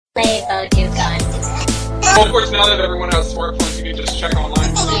Duke gun. Well, of course, now that everyone has smartphones, you can just check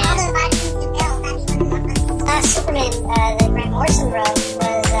online. Superman, the Grant Morrison wrote,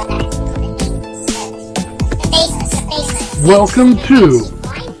 was Welcome to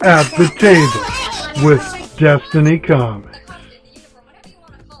At the Table with Destiny Comics.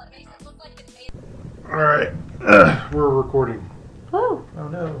 Alright, we're recording. Oh. Oh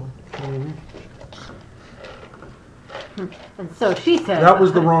no. Mm-hmm. And so she said. That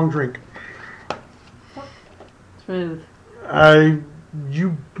was the wrong drink. Smooth.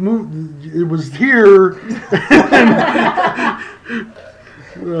 You moved, it was here.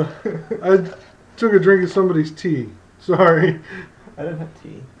 I took a drink of somebody's tea. Sorry. I didn't have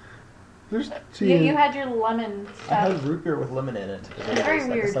tea. There's tea. You had your lemon stuff. I had root beer with lemon in it. It's very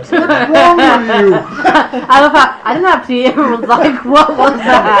weird. What's wrong with you? I didn't have tea. It was like, what was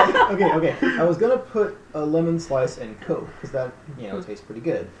that? Okay. I was gonna put a lemon slice in Coke because that tastes pretty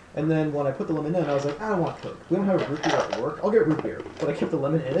good. And then when I put the lemon in, I was like, I don't want Coke. We don't have root beer at work. I'll get root beer, but I kept the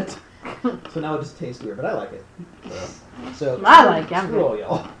lemon in it, so now it just tastes weird. But I like it. So I like it. Screw all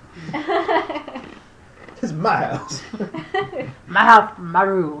y'all. It's my house. My house, my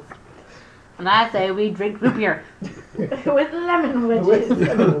rules. And I say we drink root beer with lemon wedges. With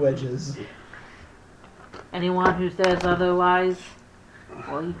lemon wedges. Anyone who says otherwise,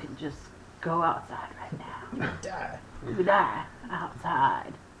 well, you can just go outside right now. You die. You die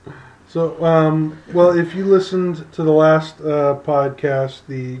outside. So, well, if you listened to the last podcast,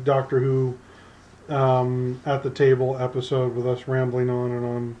 the Doctor Who At the Table episode with us rambling on and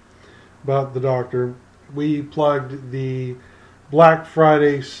on about the Doctor, we plugged the Black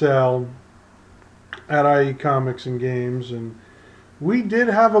Friday sale at IE Comics and Games, and we did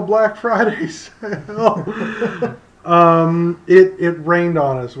have a Black Friday sale. It rained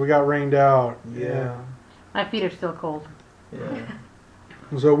on us. We got rained out. Yeah. My feet are still cold. Yeah.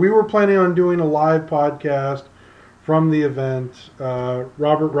 So we were planning on doing a live podcast from the event.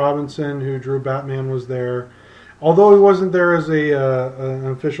 Robert Robinson, who drew Batman, was there. Although he wasn't there as an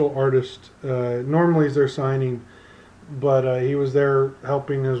official artist. Normally he's there signing. But he was there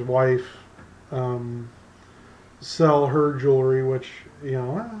helping his wife sell her jewelry, which,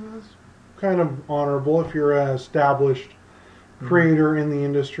 is kind of honorable if you're an established creator in the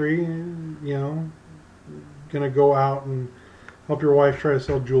industry, going to go out and help your wife try to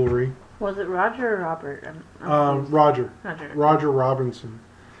sell jewelry. Was it Roger or Robert? Roger Robinson.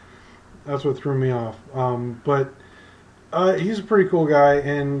 That's what threw me off. But he's a pretty cool guy,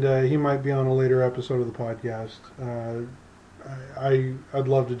 and he might be on a later episode of the podcast. I'd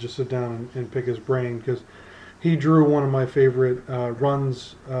love to just sit down and pick his brain, because he drew one of my favorite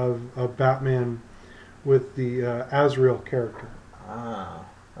runs of Batman with the Azrael character. Ah,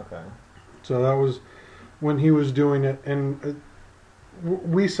 okay. So that was when he was doing it, and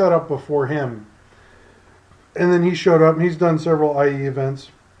we set up before him. And then he showed up, and he's done several IE events.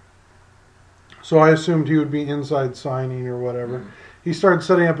 So I assumed he would be inside signing or whatever. Mm. He started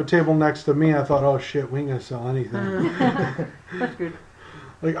setting up a table next to me. I thought, oh shit, we ain't gonna sell anything. That's good.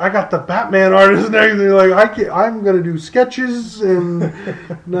 Like, I got the Batman artist and everything. Like, I'm gonna do sketches and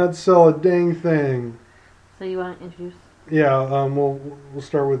not sell a dang thing. So you want to introduce? Yeah, we'll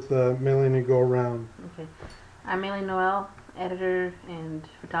start with Maylene and go around. Okay, I'm Maylene Noel, editor and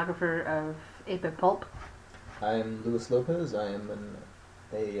photographer of 8-Bit Pulp. I'm Luis Lopez. I am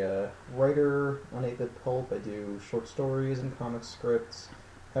a writer on 8-Bit Pulp. I do short stories and comic scripts.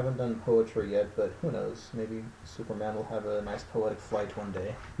 Haven't done poetry yet, but who knows? Maybe Superman will have a nice poetic flight one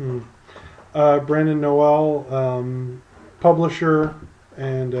day. Brandon Noel, publisher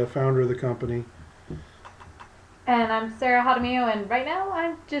and founder of the company. And I'm Sarah Hadamio, and right now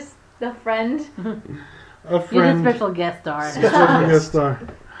I'm just a friend. A friend. You're the special guest star. Special guest star.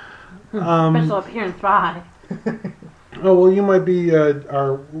 Special appearance by. Oh, well, you might be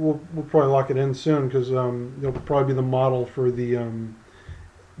we'll probably lock it in soon, because you'll probably be the model for the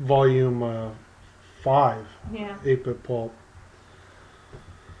volume 5, 8-Bit Pulp.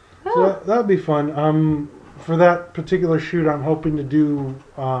 So that'd be fun. For that particular shoot, I'm hoping to do,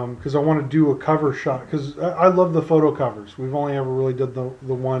 because I want to do a cover shot, because I love the photo covers. We've only ever really did the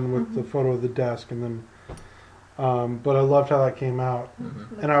one with the photo of the desk, and then, but I loved how that came out.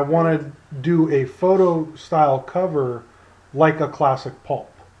 Mm-hmm. And I want to do a photo style cover like a classic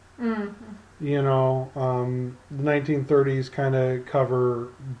pulp. Mm-hmm. The 1930s kind of cover,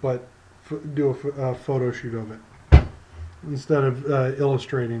 but do a photo shoot of it instead of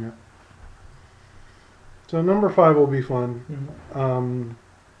illustrating it. So number 5 will be fun. Mm-hmm.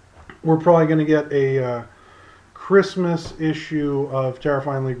 We're probably going to get a Christmas issue of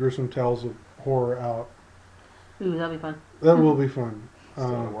Terrifyingly Gruesome Tales of Horror out. Ooh, that'll be fun. That will be fun.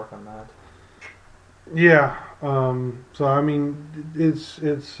 Still got to work on that. Yeah. So I mean,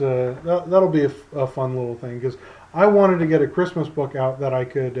 that'll be a fun little thing because I wanted to get a Christmas book out that I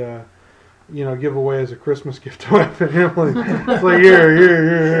could, give away as a Christmas gift to my family. It's like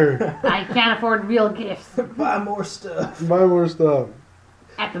here. I can't afford real gifts. Buy more stuff. Buy more stuff.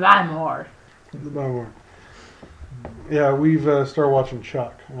 I have to buy more. Buy more. Yeah, we've started watching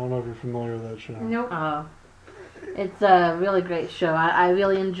Chuck. I don't know if you're familiar with that show. Nope. It's a really great show. I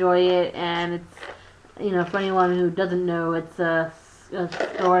really enjoy it, and it's, for anyone who doesn't know, it's a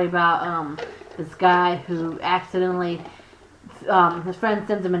story about this guy who accidentally, his friend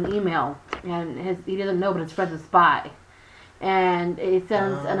sends him an email, and he doesn't know, but his friend's a spy. And he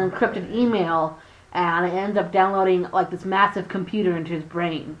sends an encrypted email, and it ends up downloading like this massive computer into his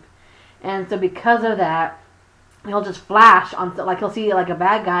brain. And so because of that, he'll just flash on, like he'll see like a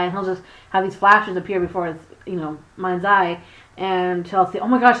bad guy, and he'll just have these flashes appear before his, mind's eye, and he'll say, "Oh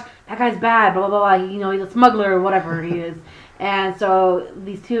my gosh, that guy's bad," blah blah blah. He's a smuggler or whatever he is. And so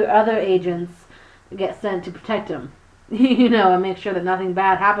these two other agents get sent to protect him, and make sure that nothing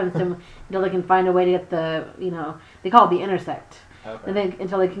bad happens to him until they can find a way to get the, they call it the intersect. Okay. And then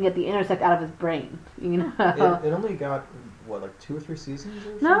until they can get the intersect out of his brain. It only got like 2 or 3 seasons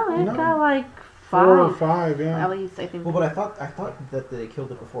or something? No, it got like 4 or 5, yeah. At least, I think. Well, but I thought that they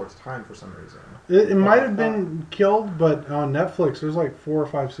killed it before its time for some reason. It might have been killed, but on Netflix, there's like 4 or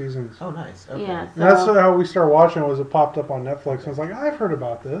 5 seasons. Oh, nice. Okay. Yeah. And that's how we started watching it. Was it popped up on Netflix? And I was like, I've heard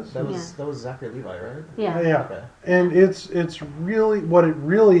about this. That was Zachary Levi, right? Yeah. Yeah. Okay. And it's really what it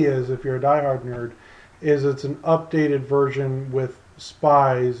really is. If you're a diehard nerd, is it's an updated version with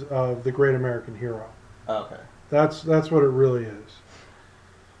spies of the Great American Hero. Oh, okay. That's what it really is.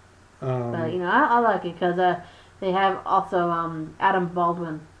 But I like it because they have also Adam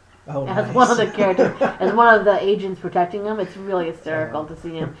Baldwin as nice. one of the characters, as one of the agents protecting him. It's really hysterical to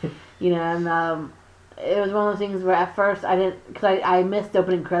see him, and it was one of those things where at first I didn't, because I missed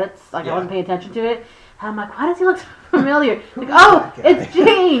opening credits, I wasn't paying attention to it. And I'm like, why does he look so familiar? Like, oh, it's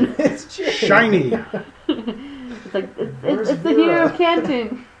Jane. It's Jane. Shiny. It's like it's the hero of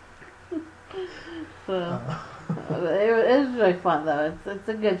Canton. So. It was really fun though. It's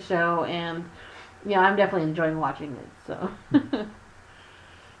a good show, and I'm definitely enjoying watching it.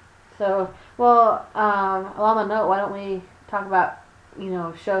 So, along the note, why don't we talk about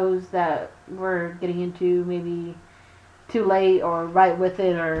shows that we're getting into maybe too late or right with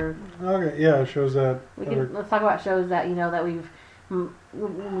it, or Okay, yeah, shows that. let's talk about shows that that we've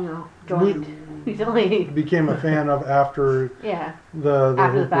joined recently. Became a fan of after Yeah. the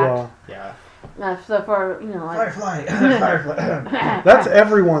After the fact. hoopla. Yeah. So for Firefly. Firefly. That's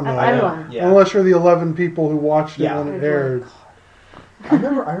everyone though. everyone. Yeah. Unless you're the 11 people who watched it Yeah. when it aired. I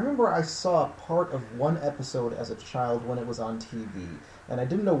remember I saw part of one episode as a child when it was on TV, and I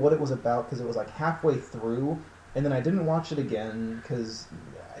didn't know what it was about because it was like halfway through, and then I didn't watch it again because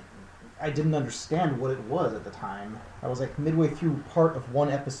I didn't understand what it was at the time. I was like midway through part of one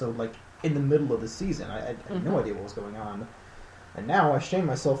episode, like in the middle of the season. I had no idea what was going on. And now I shame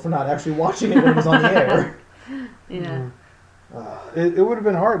myself for not actually watching it when it was on the air. Yeah. It would have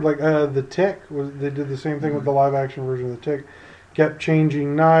been hard. Like The Tick, they did the same thing with the live action version of The Tick. Kept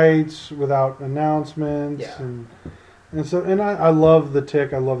changing nights without announcements, and I love The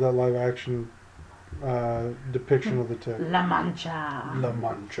Tick. I love that live action depiction of The Tick. La Mancha. La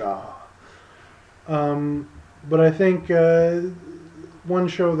Mancha. But I think one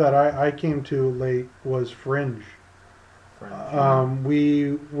show that I came to late was Fringe.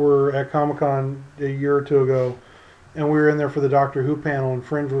 We were at Comic-Con a year or two ago, and we were in there for the Doctor Who panel, and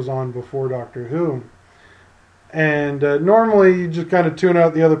Fringe was on before Doctor Who. And normally you just kind of tune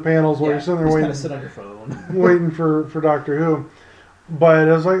out the other panels while you're sitting there waiting. Kind of sit on your phone, waiting for Doctor Who. But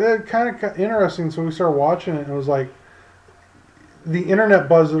it was like kind of interesting, so we started watching it, and it was like the internet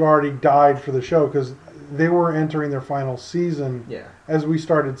buzz had already died for the show because they were entering their final season as we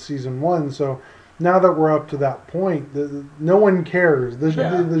started season 1. So now that we're up to that point, no one cares. The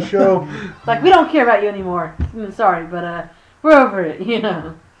show... It's like, we don't care about you anymore. Sorry, but we're over it,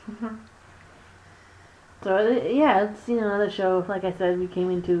 So, it's, another show, like I said, we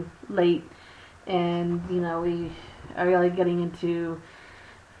came into late, and, we are really getting into,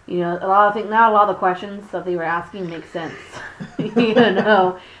 a lot of the questions that they were asking make sense.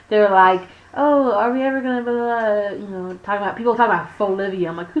 They're like, oh, are we ever going to, people talking about Folivia.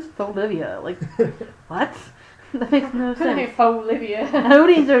 I'm like, who's Folivia? Like, what? That makes no sense. Folivia. Who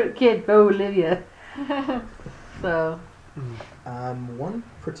needs a kid Folivia? So... one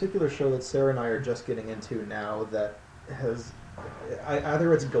particular show that Sarah and I are just getting into now that has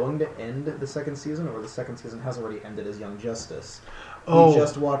either it's going to end the second season or the second season has already ended is Young Justice. We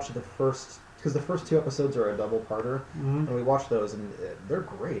just watched the first, because the first 2 episodes are a double-parter, and we watched those, and they're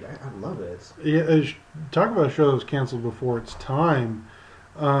great. I love it. Yeah, talk about a show that was canceled before its time.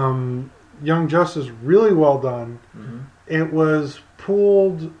 Young Justice, really well done. It was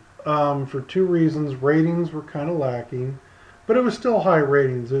pulled for 2 reasons. Ratings were kind of lacking, but it was still high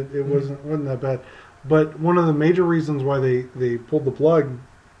ratings. It wasn't that bad. But one of the major reasons why they pulled the plug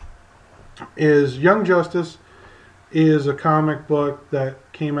is Young Justice is a comic book that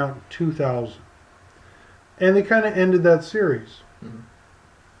came out in 2000. And they kind of ended that series.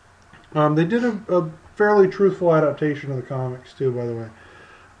 They did a fairly truthful adaptation of the comics, too, by the way.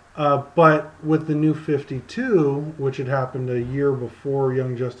 But with the New 52, which had happened a year before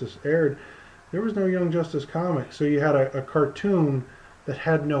Young Justice aired, there was no Young Justice comic. So you had a cartoon that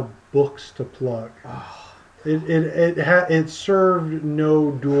had no books to plug. It served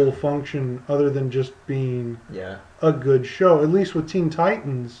no dual function other than just being a good show. At least with Teen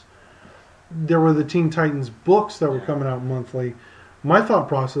Titans, there were the Teen Titans books that were coming out monthly. My thought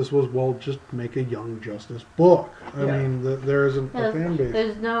process was, well, just make a Young Justice book. I mean, there isn't a fan base.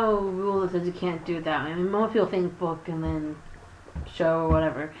 There's no rule that says you can't do that. I mean, most people think book and then show or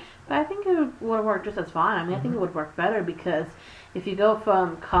whatever. But I think it would work just as fine. I mean, I think it would work better because if you go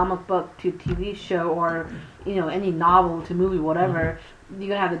from comic book to TV show or, any novel to movie, whatever, you're going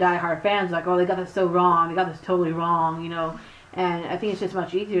to have the diehard fans like, oh, they got this so wrong. They got this totally wrong, And I think it's just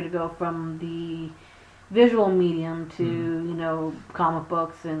much easier to go from the visual medium to, comic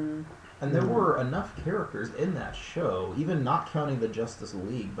books and there were enough characters in that show, even not counting the Justice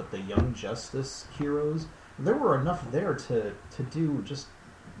League, but the Young Justice heroes. There were enough there to do just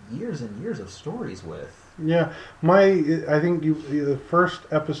years and years of stories with. Yeah, I think the first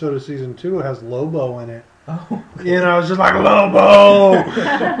episode of season 2 has Lobo in it. Oh, it's just like Lobo.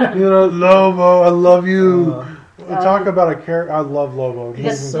 Lobo, I love you. Talk about a character. I love Lobo.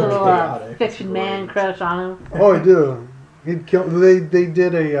 He's so chaotic. Fiction man crush on him. Oh, I do. He'd kill. They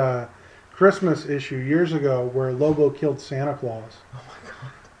did a Christmas issue years ago where Lobo killed Santa Claus. Oh my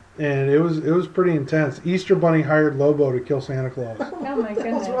god! And it was pretty intense. Easter Bunny hired Lobo to kill Santa Claus. Oh my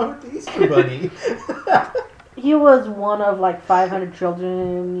goodness. What's wrong with the Easter Bunny? He was one of 500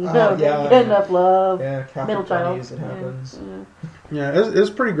 children. That get enough love. Yeah, Catholic middle child. bunnies, it happens. Yeah, it's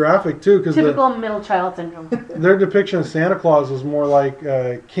pretty graphic too because typical middle child syndrome. Their depiction of Santa Claus is more like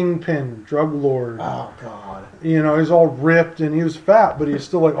kingpin, drug lord. Oh god! He's all ripped and he was fat, but he's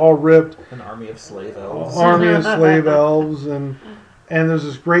still all ripped. An army of slave elves. And there's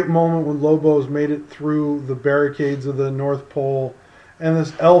this great moment when Lobo's made it through the barricades of the North Pole, and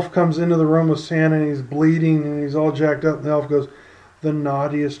this elf comes into the room with Santa and he's bleeding and he's all jacked up. And the elf goes, "The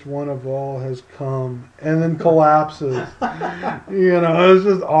naughtiest one of all has come," and then collapses. It's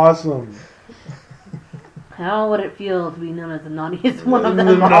just awesome. How would it feel to be known as the naughtiest one of them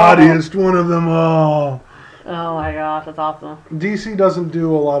all? The naughtiest one of them all. Oh my gosh, that's awesome. DC doesn't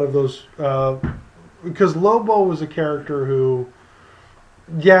do a lot of those, because Lobo was a character who,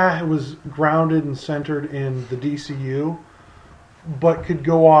 it was grounded and centered in the DCU, but could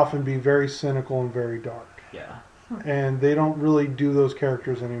go off and be very cynical and very dark. Yeah. And they don't really do those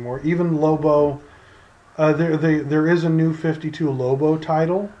characters anymore. Even Lobo, there is a new 52 Lobo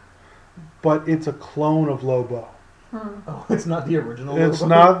title, but it's a clone of Lobo. Oh, it's not the original Lobo? It's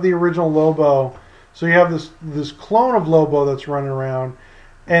not the original Lobo. So you have this clone of Lobo that's running around,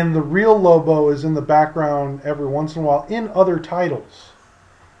 and the real Lobo is in the background every once in a while in other titles.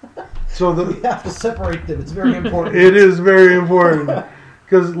 So we have to separate them. It's very important. It is very important.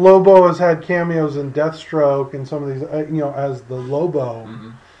 Because Lobo has had cameos in Deathstroke and some of these, as the Lobo.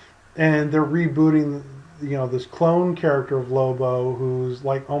 And they're rebooting, this clone character of Lobo who's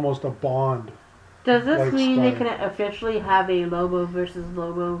like almost a Bond. Does this mean they can officially have a Lobo versus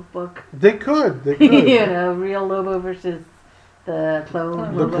Lobo book? They could. Real Lobo versus the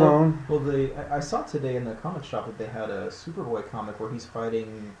clone. The clone. Well, I saw today in the comic shop that they had a Superboy comic where he's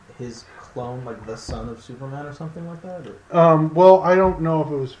fighting his clone, like the son of Superman or something like that. Well, I don't know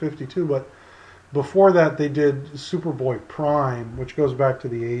if it was 52, but before that they did Superboy Prime, which goes back to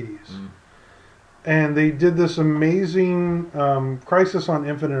the 80s. And they did this amazing Crisis on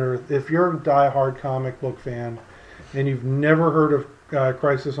Infinite Earth. If you're a diehard comic book fan and you've never heard of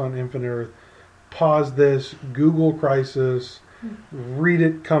Crisis on Infinite Earth, pause this, Google Crisis, read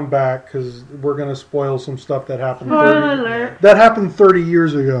it, come back, because we're going to spoil some stuff that happened. That happened 30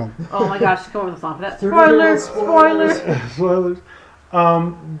 years ago. Oh my gosh, go over the song for that. Spoilers! Spoilers.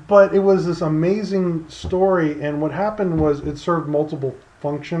 But it was this amazing story, and what happened was it served multiple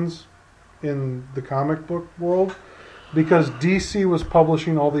functions in the comic book world, because DC was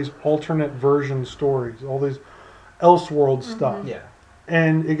publishing all these alternate version stories, all these Elseworld stuff. Yeah.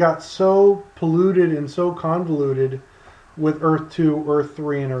 And it got so polluted and so convoluted with Earth 2, Earth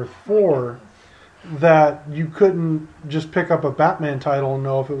 3, and Earth 4 that you couldn't just pick up a Batman title and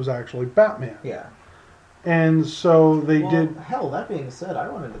know if it was actually Batman. Yeah. And so they did... Hell, that being said, I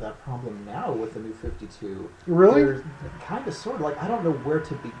run into that problem now with the new 52. Really? There's kind of sort of like, I don't know where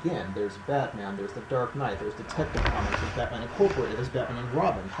to begin. There's Batman, there's the Dark Knight, there's Detective Comics, there's Batman Incorporated, there's Batman and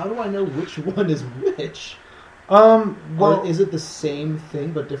Robin. How do I know which one is which? Well, or is it the same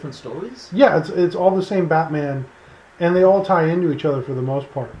thing but different stories? Yeah, it's all the same Batman, and they all tie into each other for the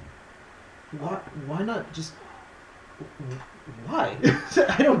most part. Why not just... Why?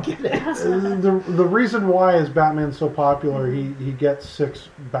 I don't get it. The reason why is Batman's so popular, he gets 6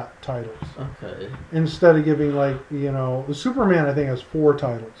 Bat titles. Okay. Instead of giving, like, you know... Superman, I think, has 4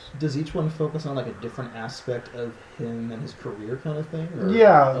 titles. Does each one focus on, like, a different aspect of him and his career kind of thing? Or?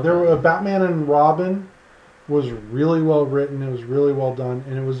 Yeah, Okay. there were Batman and Robin was really well written, it was really well done,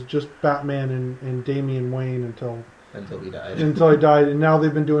 and it was just Batman and Damian Wayne until he died. Until he died, and now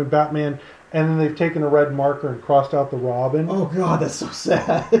they've been doing Batman... And then they've taken a red marker and crossed out the Robin. Oh God, that's so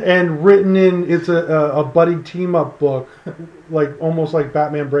sad. And written in, it's a buddy team-up book, like almost like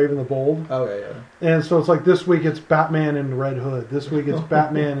Batman Brave and the Bold. Oh yeah. And so it's like this week it's Batman and Red Hood. This week it's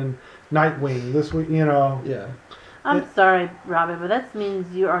Batman and Nightwing. This week, you know. Yeah. I'm sorry, Robin, but that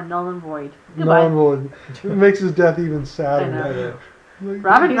means you are null and void. No Goodbye. one would. It makes his death even sadder. I know. Yeah. Like,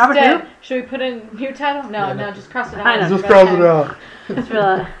 Robin, He's Robert dead. who? Should we put in new title? No, no, just cross it out. I know. just cross it out. It's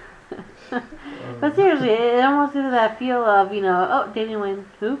real. But seriously, it almost gives that feel of, you know, oh, Damian Wayne,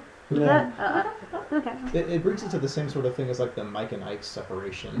 who? Who's Yeah. that? Okay. It brings it to the same sort of thing as like the Mike and Ike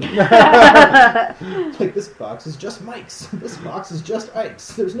separation. Like this box is just Mike's. This box is just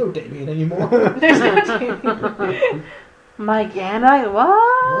Ike's. There's no Damien anymore. There's no Damien. Mike and I,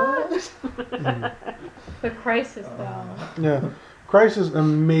 what? What? The crisis, though. Yeah. Crisis is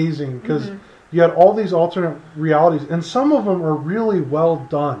amazing because you had all these alternate realities, and some of them are really well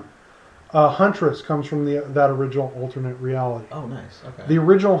done. Huntress comes from that original alternate reality. Oh, nice. Okay. The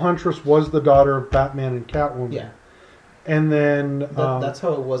original Huntress was the daughter of Batman and Catwoman. Yeah. And then... That's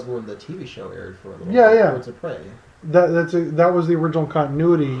how it was when the TV show aired for a little Yeah, bit. yeah. Birds of Prey. That was the original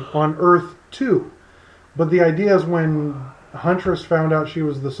continuity on Earth 2. But the idea is when Huntress found out she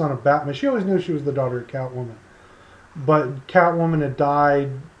was the son of Batman, she always knew she was the daughter of Catwoman. But Catwoman had died,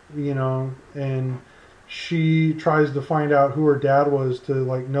 you know, and she tries to find out who her dad was to,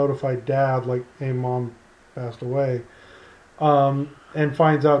 like, notify Dad, like, hey, Mom passed away. And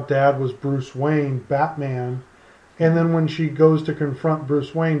finds out Dad was Bruce Wayne, Batman. And then when she goes to confront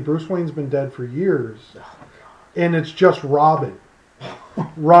Bruce Wayne's been dead for years. And it's just Robin.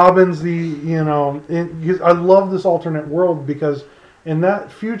 Robin's the, you know... I love this alternate world because in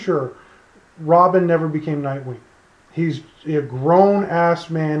that future, Robin never became Nightwing. He's a grown-ass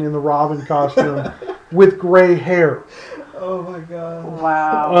man in the Robin costume with gray hair. Oh my God.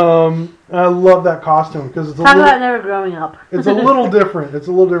 Wow. I love that costume because it's Talk about never growing up. It's a little different. It's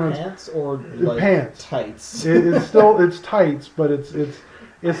a little different. Pants or like Pants. tights? It's tights, but it's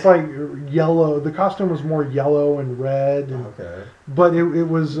like yellow. The costume was more yellow and red. And, Okay. But it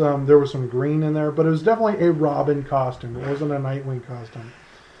was there was some green in there, but it was definitely a Robin costume. It wasn't a Nightwing costume.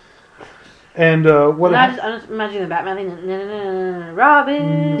 And what? I'm just imagining the Batman thing.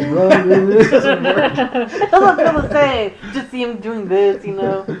 Robin. Robin. That's what people say. Just see him doing this, you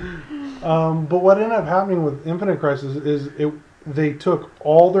know. But what ended up happening with Infinite Crisis is they took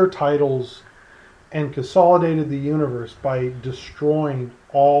all their titles and consolidated the universe by destroying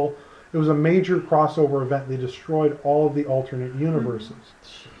all. It was a major crossover event. They destroyed all of the alternate universes.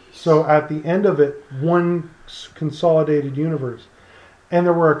 So at the end of it, one consolidated universe. And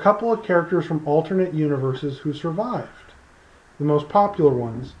there were a couple of characters from alternate universes who survived. The most popular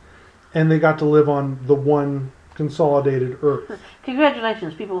ones. And they got to live on the one consolidated Earth.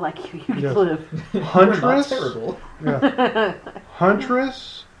 Congratulations, people like you. You get Yes. to live. Huntress. Terrible. Yeah.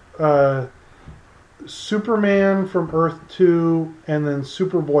 Huntress, Superman from Earth 2, and then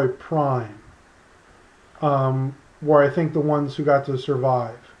Superboy Prime. Were I think the ones who got to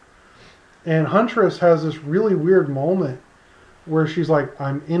survive. And Huntress has this really weird moment where she's like,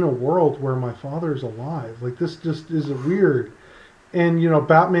 I'm in a world where my father's alive. Like, this just is weird. And, you know,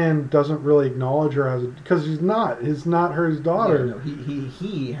 Batman doesn't really acknowledge her as because he's not. It's not her daughter. Yeah, no,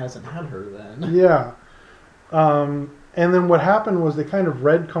 he hasn't had her then. Yeah. And then what happened was they kind of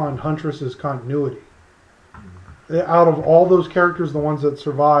retconned Huntress's continuity. Out of all those characters, the ones that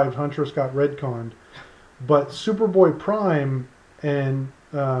survived, Huntress got retconned. But Superboy Prime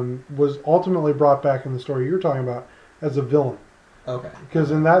was ultimately brought back in the story you're talking about as a villain. Okay.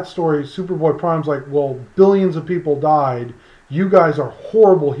 Because in that story, Superboy Prime's like, well, billions of people died. you guys are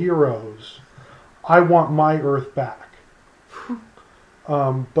horrible heroes. I want my Earth back.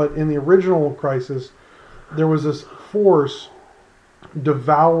 But in the original Crisis, there was this force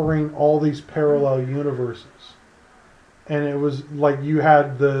devouring all these parallel universes. And it was like you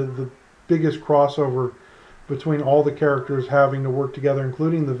had the biggest crossover between all the characters having to work together,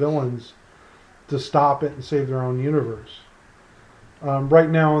 including the villains, to stop it and save their own universe. Right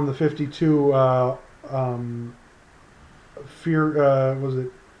now in the 52,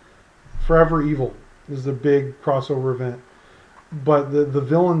 Forever Evil is the big crossover event. But the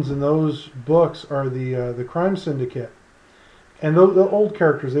villains in those books are the crime syndicate. And the old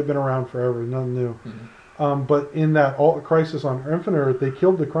characters, they've been around forever, nothing new. Mm-hmm. But in that Crisis on Infinite Earth, they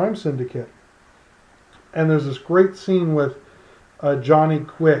killed the crime syndicate. And there's this great scene with Johnny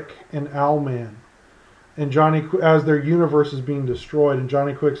Quick and Owlman. And Johnny, as their universe is being destroyed, and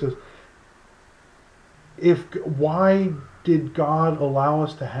Johnny Quick says, why did God allow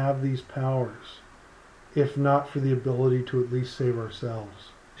us to have these powers, if not for the ability to at least save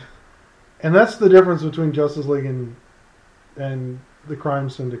ourselves? And that's the difference between Justice League and the crime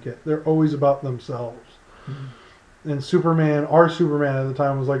syndicate. They're always about themselves. Mm-hmm. And Superman, our Superman at the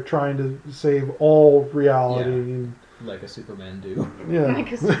time, was like trying to save all reality. Yeah. And, like a Superman do. Yeah.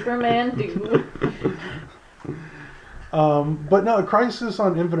 Like a Superman do. But no, Crisis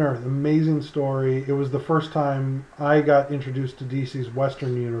on Infinite Earth, amazing story. It was the first time I got introduced to DC's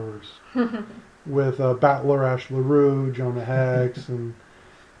Western universe with Battler Ash LaRue, Jonah Hex, and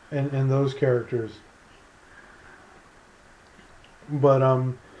those characters. But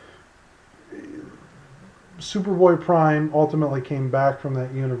Superboy Prime ultimately came back from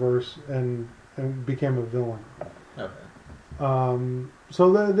that universe and became a villain. Okay.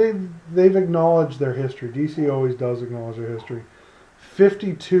 So they've acknowledged their history. DC always does acknowledge their history.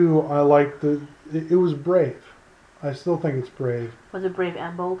 52, I like it was brave. I still think it's brave. Was it brave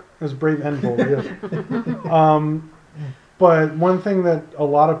and bold? It was brave and bold, yes. But one thing that a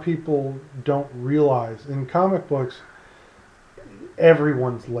lot of people don't realize, in comic books,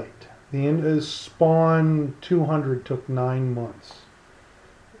 everyone's late. The Spawn 200 took 9 months.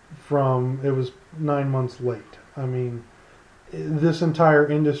 It was 9 months late. I mean, this entire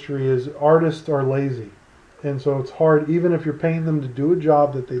industry artists are lazy. And so it's hard, even if you're paying them to do a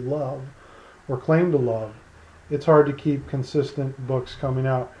job that they love or claim to love, it's hard to keep consistent books coming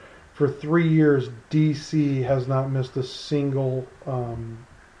out. For 3 years, DC has not missed a single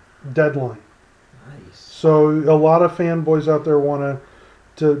deadline. Nice. So a lot of fanboys out there want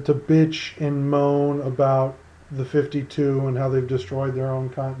to bitch and moan about the 52 and how they've destroyed their own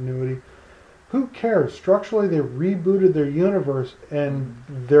continuity. Who cares? Structurally, they rebooted their universe and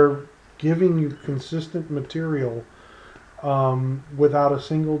they're giving you consistent material without a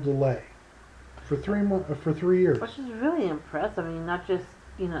single delay for 3 years. Which is really impressive. I mean, not just,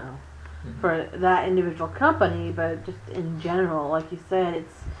 for that individual company, but just in general. Like you said,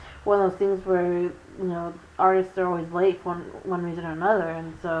 it's one of those things where, artists are always late for one reason or another.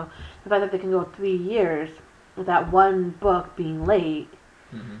 And so the fact that they can go 3 years without one book being late,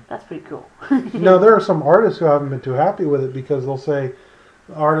 that's pretty cool. Now, there are some artists who haven't been too happy with it because they'll say,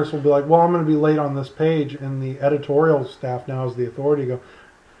 the artist will be like, well, I'm going to be late on this page, and the editorial staff now is the authority to go,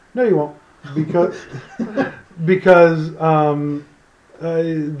 no, you won't, because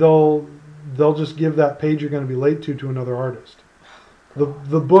they'll just give that page you're going to be late to another artist. The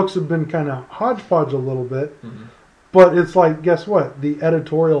books have been kind of hodgepodge a little bit, but it's like, guess what? The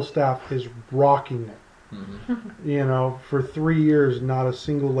editorial staff is rocking it. For 3 years, not a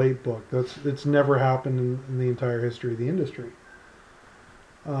single late book. It's never happened in the entire history of the industry.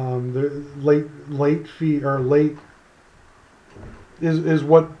 The late fee or late is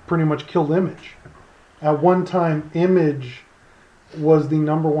what pretty much killed Image. At one time, Image was the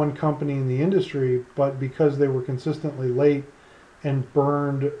number one company in the industry, but because they were consistently late and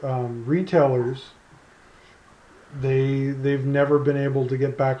burned retailers, they've never been able to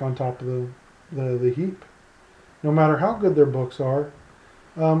get back on top of the heap. No matter how good their books are,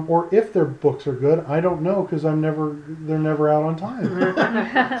 or if their books are good, I don't know because they're never out on time.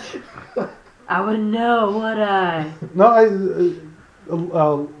 I would know, would I? No,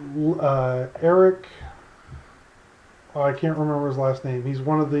 Eric. Oh, I can't remember his last name. He's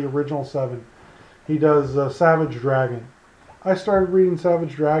one of the original 7. He does Savage Dragon. I started reading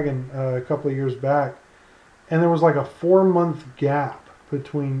Savage Dragon a couple of years back, and there was like a 4-month gap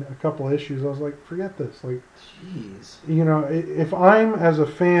between a couple of issues. I was like, forget this. Like, jeez. If I'm, as a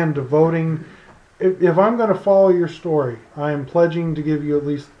fan, devoting... If I'm going to follow your story, I am pledging to give you at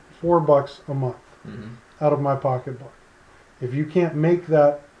least $4 a month out of my pocketbook. If you can't make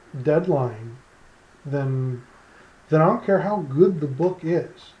that deadline, then then I don't care how good the book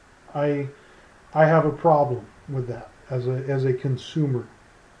is. I have a problem with that as a consumer.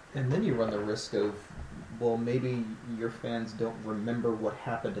 And then you run the risk of, well, maybe your fans don't remember what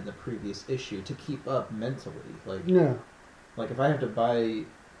happened in the previous issue to keep up mentally. Yeah. Like if I have to buy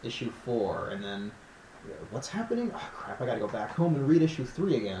issue 4 and then what's happening? Oh crap! I got to go back home and read issue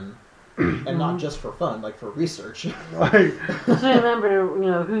 3 again, and not just for fun, like for research. Like, Just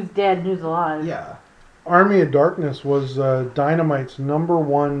remember, who's dead and who's alive. Yeah. Army of Darkness was Dynamite's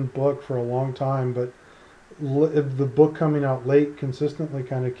 #1 book for a long time, but the book coming out late consistently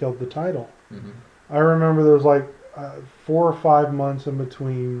kind of killed the title. Mm-hmm. I remember there was like 4 or 5 months in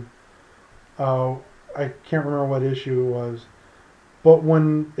between. I can't remember what issue it was, but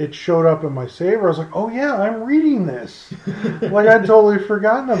when it showed up in my saver, I was like, "Oh yeah, I'm reading this." Like I'd totally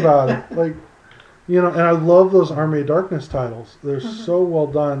forgotten about it. Like, and I love those Army of Darkness titles. They're so well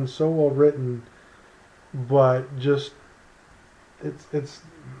done, so well written, but just it's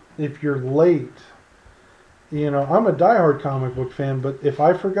if you're late. I'm a diehard comic book fan, but if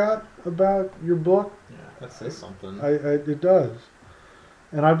I forgot about your book, That says something. it does.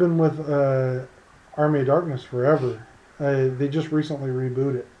 And I've been with Army of Darkness forever. They just recently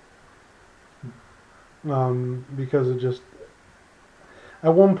rebooted because it just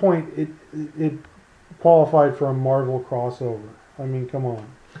at one point it qualified for a Marvel crossover. I mean, come on.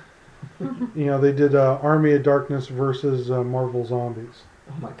 They did Army of Darkness versus Marvel Zombies.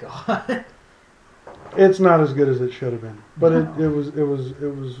 Oh my god. It's not as good as it should have been, but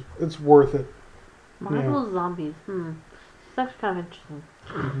it's worth it. Marvel Zombies. It's actually kind of interesting.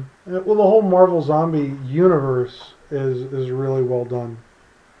 Well, the whole Marvel Zombie universe is really well done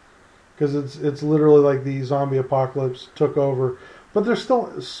because it's literally like the zombie apocalypse took over, but they're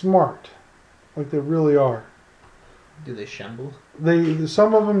still smart, like they really are. Do they shamble?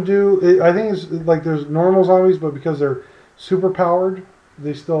 Some of them do. I think it's like there's normal zombies, but because they're super powered,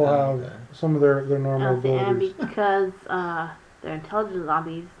 they still have some of their normal abilities. And because they're intelligent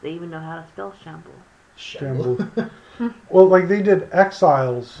zombies, they even know how to spell shamble. Shamble. Well, like they did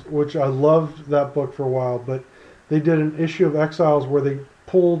Exiles, which I loved that book for a while, but they did an issue of Exiles where they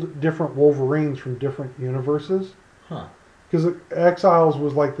pulled different Wolverines from different universes. Huh. Because Exiles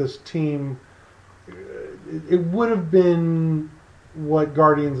was like this team. It would have been what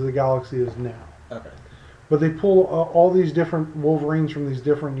Guardians of the Galaxy is now. Okay. But they pull all these different Wolverines from these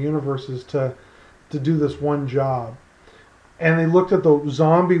different universes to do this one job. And they looked at the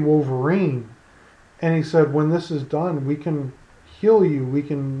zombie Wolverine, and he said, when this is done, we can heal you. We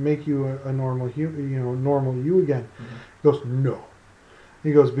can make you a normal you again. Mm-hmm. He goes, no.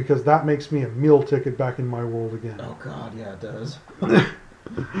 He goes, because that makes me a meal ticket back in my world again. Oh God, yeah, it does.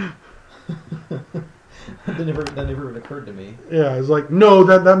 That never even occurred to me. Yeah, it's like, no,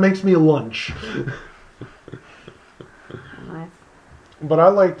 that makes me lunch. Nice. But I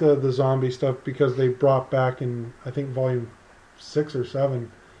liked the zombie stuff because they brought back in, I think, volume 6 or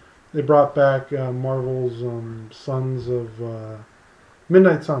 7, they brought back Marvel's Sons of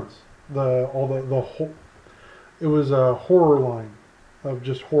Midnight Suns. The whole, it was a horror line of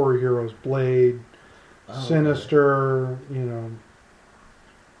just horror heroes. Blade, Sinister,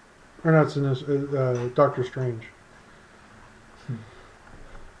 or not Sinister, Doctor Strange.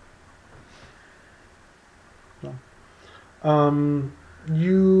 No.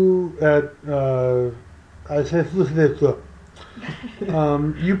 You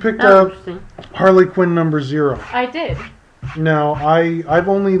you picked up Harley Quinn #0. I did. Now, I've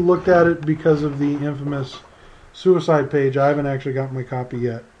only looked at it because of the infamous suicide page. I haven't actually gotten my copy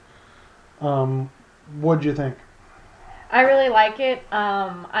yet. What'd you think? I really like it.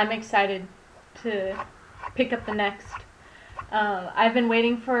 I'm excited to pick up the next. I've been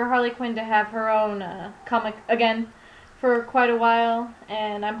waiting for Harley Quinn to have her own comic again for quite a while,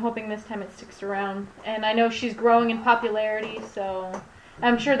 and I'm hoping this time it sticks around. And I know she's growing in popularity, so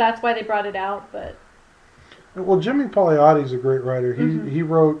I'm sure that's why they brought it out. But well, Jimmy Palmiotti's a great writer. He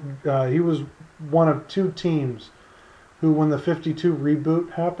wrote. He was one of 2 teams who, when the 52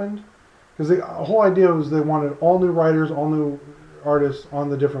 reboot happened, because the whole idea was they wanted all new writers, all new artists on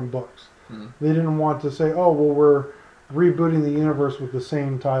the different books. Mm-hmm. They didn't want to say, "Oh, well, we're rebooting the universe with the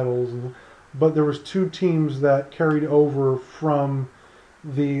same titles." But there was 2 teams that carried over from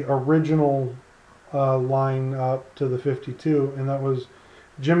the original line up to the 52, and that was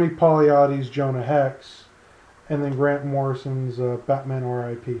Jimmy Palmiotti's Jonah Hex, and then Grant Morrison's Batman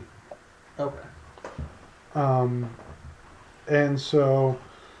R.I.P. Okay. And so,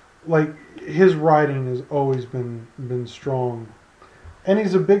 like, his writing has always been strong, and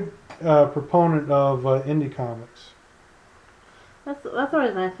he's a big proponent of indie comics. That's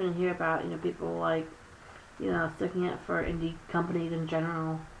always nice when you hear about people like sticking it for indie companies in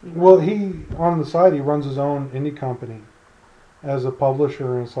general. Well, he on the side he runs his own indie company as a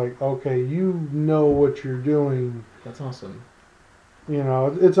publisher, and it's like, okay, you know what you're doing. That's awesome.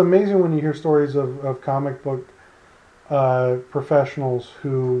 It's amazing when you hear stories of comic book professionals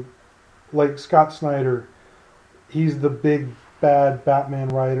who, like Scott Snyder, he's the big bad Batman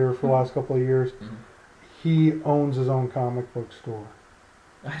writer for the last couple of years. Mm-hmm. He owns his own comic book store.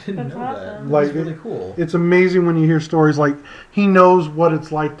 I didn't know that. Awesome. That's really cool. It's amazing when you hear stories like he knows what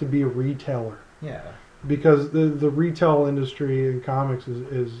it's like to be a retailer. Yeah. Because the retail industry in comics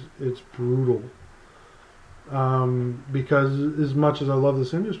it's brutal. Because as much as I love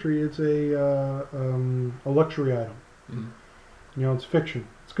this industry, it's a luxury item. Mm-hmm. It's fiction.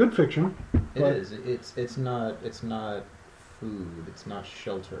 It's good fiction. It is. It's not food. It's not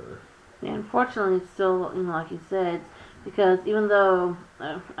shelter. Yeah, unfortunately, it's still, like you said, because even though,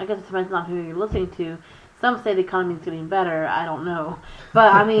 I guess it depends on who you're listening to, some say the economy's getting better. I don't know.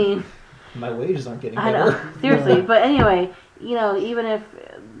 But, I mean... My wages aren't getting I better. know, seriously. But anyway, even if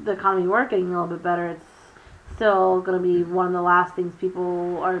the economy were getting a little bit better, it's still going to be one of the last things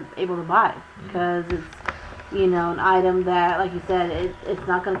people are able to buy. Because it's, an item that, like you said, it's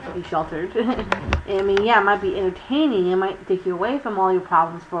not going to keep you sheltered. I mean, yeah, it might be entertaining. It might take you away from all your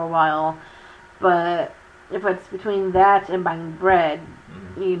problems for a while. But if it's between that and buying bread,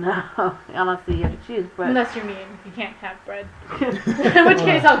 honestly, you have to choose. But Unless you're me and you can't have bread. In which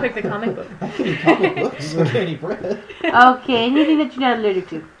case, I'll pick the comic book. I can eat comic books. I can't eat bread. Okay, anything that you're not allergic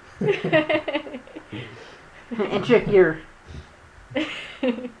to. And trickier.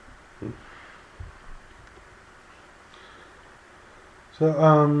 So,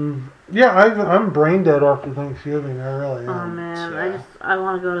 I'm brain dead after Thanksgiving. I really am. Oh man, Yeah. I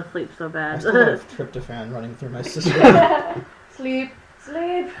want to go to sleep so I bad. still have tryptophan running through my system. Sleep.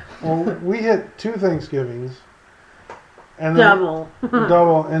 Well, we hit 2 Thanksgivings. And then,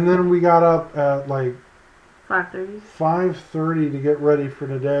 Double. And then we got up at like 5:30. 5:30 to get ready for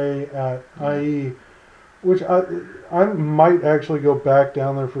today at IE, which I might actually go back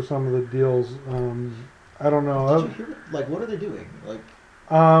down there for some of the deals. I don't know. Did you hear? Like, what are they doing? Like,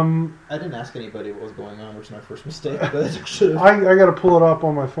 I I didn't ask anybody what was going on, which is my first mistake. But I should have. I got to pull it up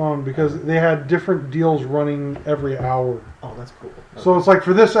on my phone because they had different deals running every hour. Oh, that's cool. Okay. So it's like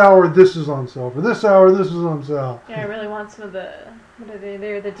for this hour, this is on sale. For this hour, this is on sale. Yeah, I really want some of the... What are they?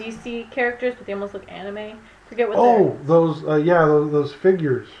 They're the DC characters, but they almost look anime. Forget what Those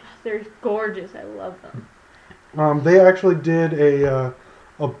figures. they're gorgeous. I love them. They actually did a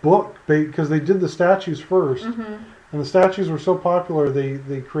book because they did the statues first, and the statues were so popular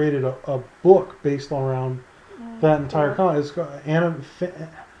they created a book based around that entire con. It's called Anime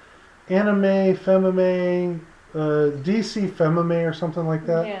Femime, DC Femime or something like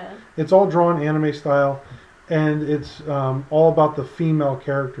that. Yeah. It's all drawn anime style, and it's all about the female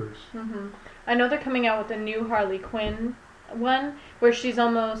characters. Mm-hmm. I know they're coming out with a new Harley Quinn one where she's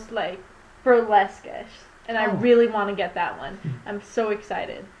almost like burlesque-ish. And I really want to get that one. I'm so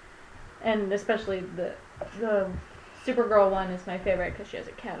excited. And especially the Supergirl one is my favorite because she has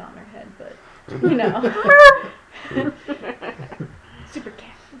a cat on her head. But, Super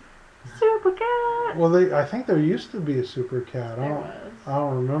cat. Super cat. Well, I think there used to be a super cat. I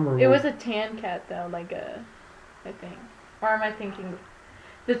don't remember. It was a tan cat though, I think. Or am I thinking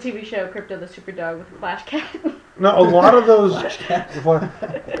the TV show Crypto the Super Dog with Flash Cat? No, a lot of those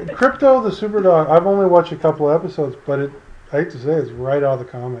Crypto the Super Dog. I've only watched a couple of episodes, but I hate to say it's right out of the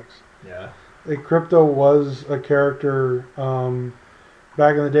comics. Yeah. Crypto was a character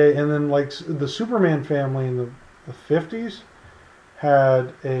back in the day, and then like the Superman family in the 50s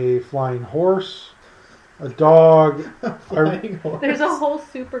had a flying horse, a dog. Flying horse. There's a whole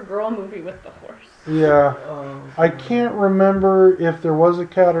Supergirl movie with the horse. Yeah. I can't remember if there was a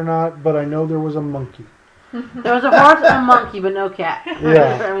cat or not, but I know there was a monkey. There was a horse and a monkey, but no cat.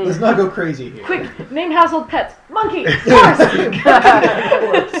 Yeah. I mean, Let's not go crazy here. Quick, name household pets. Monkey, horse.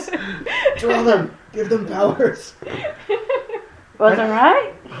 Horse. Draw them. Give them powers. was it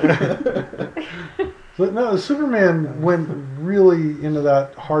right? But no, Superman went really into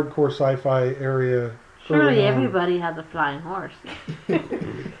that hardcore sci-fi area. Surely early on. everybody has a flying horse.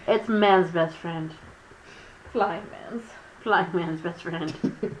 It's man's best friend. Flying man's. Flying man's best friend.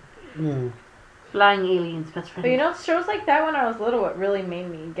 Yeah. Flying alien's best friend. But shows like that when I was little, it really made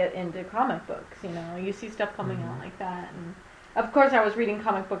me get into comic books. You see stuff coming out like that. And of course, I was reading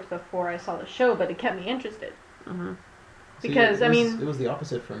comic books before I saw the show, but it kept me interested. Mm-hmm. Because, See, I mean... It was the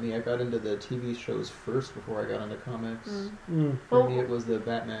opposite for me. I got into the TV shows first before I got into comics. Mm. For me, it was the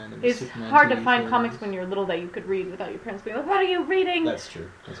Batman and the It's Superman hard to TV find shows. comics when you're little that you could read without your parents being like, what are you reading? That's true.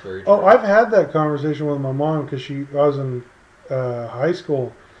 That's very true. Oh, I've had that conversation with my mom because I was in high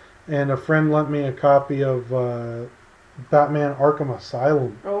school, and a friend lent me a copy of Batman Arkham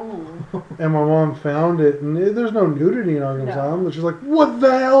Asylum. Oh. And my mom found it, and there's no nudity in Arkham No. Asylum. But she's like, "What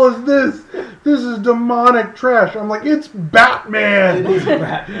the hell is this? This is demonic trash." I'm like, "It's Batman." It is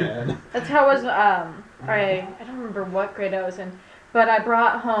Batman. That's how it was, I don't remember what grade I was in, but I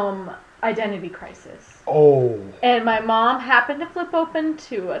brought home Identity Crisis. Oh, And my mom happened to flip open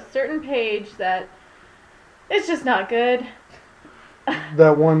to a certain page that it's just not good.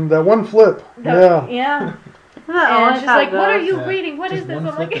 that one flip. Yeah. Yeah. Isn't that always And she's how it like, what are goes? you Yeah. reading? What Just is this? one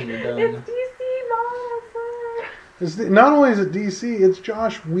I'm like, flip and you're done. it's DC, Mom. Not only is it DC, it's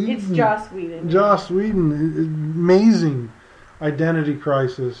Josh Whedon. It's Joss Whedon. Joss Whedon, amazing Identity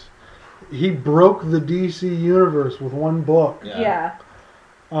Crisis. He broke the DC universe with one book. Yeah.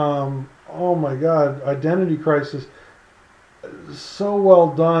 Oh my God, Identity Crisis, so well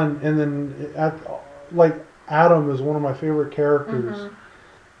done. And then Adam is one of my favorite characters, Mhm.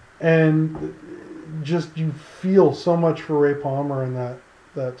 and just you feel so much for Ray Palmer in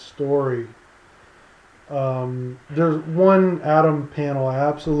that story. There's one Adam panel I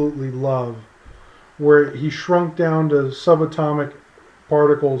absolutely love, where he shrunk down to subatomic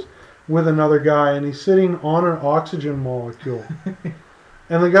particles with another guy, and he's sitting on an oxygen molecule.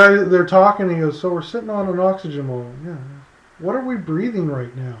 And the guy, they're talking, he goes, "So we're sitting on an oxygen molecule. Yeah. What are we breathing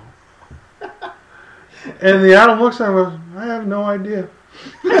right now?" And the Adam looks at him and goes, "I have no idea."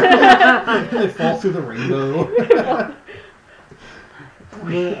 They fall through the rainbow.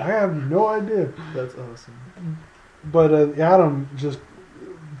 I have no idea. That's awesome. But Adam, just,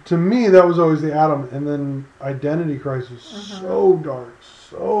 to me, that was always the Adam. And then Identity Crisis, so dark,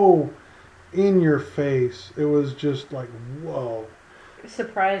 so in your face. It was just like, whoa.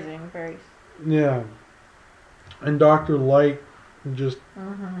 Surprising, very. Yeah. And Dr. Light just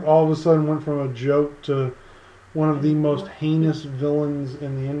all of a sudden went from a joke to one of the most heinous villains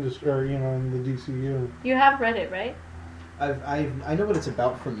in the industry, or, in the DCU. You have read it, right? I know what it's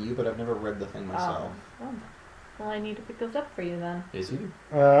about from you, but I've never read the thing myself. Oh. Well, I need to pick those up for you then. Is you?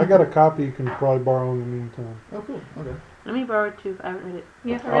 I got a copy you can probably borrow in the meantime. Oh, cool. Okay. Let me borrow it too. I haven't read it.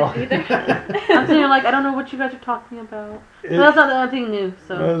 You haven't read it either? I'm sitting here like, I don't know what you guys are talking about. But that's not the only thing new,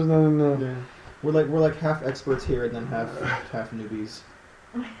 so. There's nothing new. Yeah. We're like half experts here and then half newbies,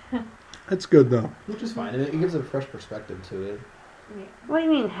 It's good though. which is fine. It gives a fresh perspective to it. What do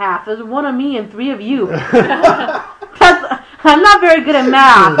you mean half? There's one of me and three of you. I'm not very good at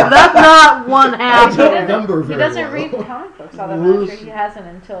math. So that's not one half. I don't remember He very doesn't well. read comic books all that much, or he hasn't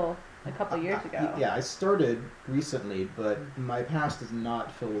until a couple years ago. Yeah, I started recently, but my past is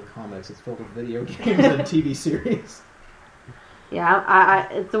not filled with comics. It's filled with video games and TV series. Yeah, I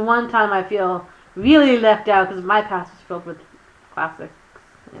it's the one time I feel really left out because my past is filled with classics.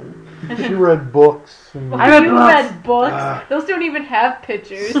 She read books. And I read You books. read books? Those don't even have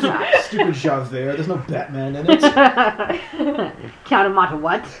pictures. Stupid Javert. There's no Batman in it. Count him out to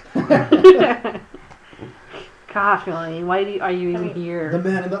what? Gosh, Melanie, why are you even The here?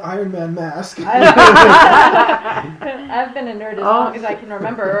 man in the Iron Man mask. I've been a nerd as long as I can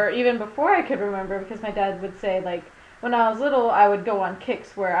remember, or even before I could remember, because my dad would say, like, when I was little, I would go on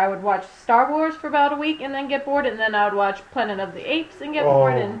kicks where I would watch Star Wars for about a week and then get bored, and then I would watch Planet of the Apes and get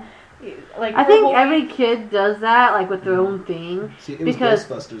bored, and like. I think every kid does that, like with their own thing. See, it was Because-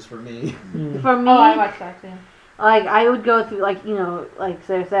 Ghostbusters for me. For me, Oh, I watched that too. like I would go through, like like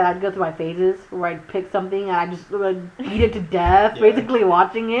Sarah said, I'd go through my phases where I'd pick something and I just would beat it to death, Yeah. basically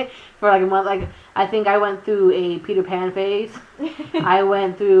watching it for like a month. Like I think I went through a Peter Pan phase. I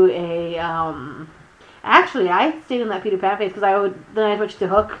went through a actually I stayed in that Peter Pan phase because then I switched to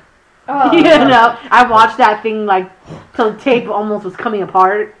Hook. Oh, I watched that thing like till the tape almost was coming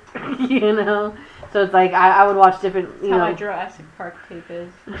apart. So it's like I would watch different. That's how my Jurassic Park tape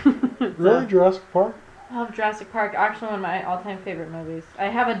is. Really, Jurassic Park? I love Jurassic Park. Actually, one of my all-time favorite movies. I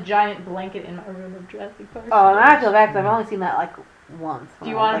have a giant blanket in my room of Jurassic Park. Oh, and I feel bad because I've only seen that like once. Do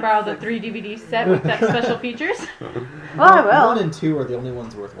you want to borrow the 3 DVD set with that special features? Well, I will. 1 and 2 are the only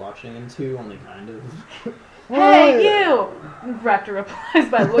ones worth watching, and 2 only kind of. Hey, you! Raptor replies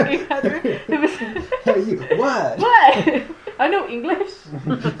by looking at her. Hey, you, what? What? I know English.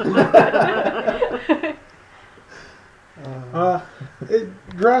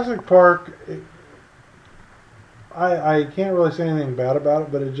 Jurassic Park, I can't really say anything bad about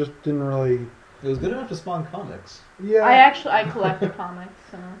it, but it just didn't really It was good enough to spawn comics. Yeah. I collect the comics.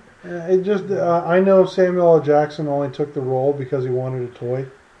 So. It just I know Samuel L. Jackson only took the role because he wanted a toy.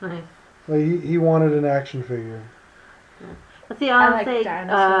 Nice. Like he wanted an action figure. But see, I I would like say,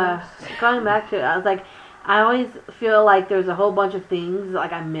 dinosaurs. going back to it, I was like, I always feel like there's a whole bunch of things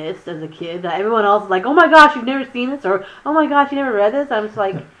like I missed as a kid that everyone else is like, oh my gosh, you've never seen this, or oh my gosh, you never read this. I'm just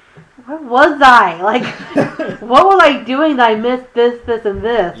like, where was I? Like, what was I doing that I missed this, and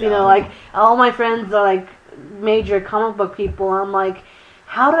this? Yeah. You know, like all my friends are like major comic book people. I'm like,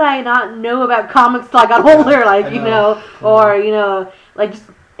 how did I not know about comics till I got older? Like, you know, or you know, like just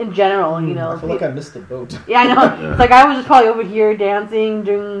in general, you know. I feel like I missed the boat. Yeah, I know. It's like I was just probably over here dancing,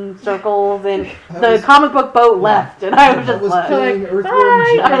 doing circles, and the comic book boat left, and I was just like, playing like, Earthworm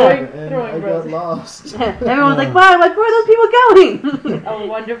Jim, and throwing I got roses. lost. everyone's like, wow, like where are those people going? A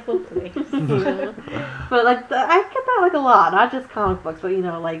wonderful place. But like I get that like a lot, not just comic books, but you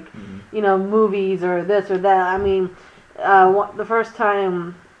know, like you know, movies or this or that. I mean, the first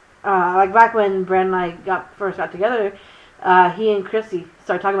time, like back when Brent and I first got together. He and Chrissy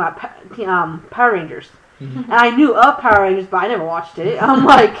started talking about Power Rangers. And I knew of Power Rangers, but I never watched it. I'm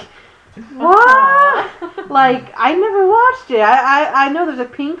like, what? Like, I never watched it. I know there's a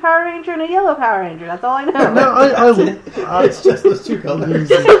pink Power Ranger and a yellow Power Ranger. That's all I know. No, It's just those two colors.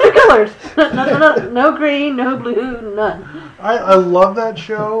 Just those two colors. No green, no blue, none. I love that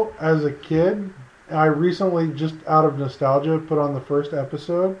show as a kid. I recently, just out of nostalgia, put on the first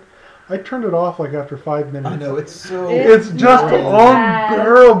episode. I turned it off like after 5 minutes. I know, it's so... It's just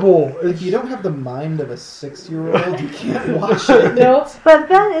unbearable. If you don't have the mind of a 6-year-old, you can't watch it. Nope. But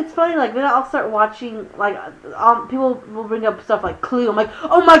then it's funny, like, then I'll start watching, like, people will bring up stuff like Clue. I'm like,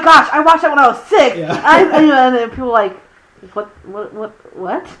 oh my gosh, I watched that when I was 6. Yeah. And then people are like,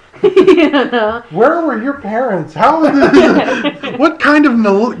 what? You know? Where were your parents? How? What kind of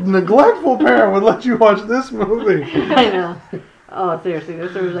neglectful parent would let you watch this movie? I know. Oh, seriously,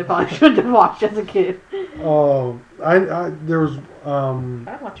 there's movies I probably shouldn't have watched as a kid. Oh, there was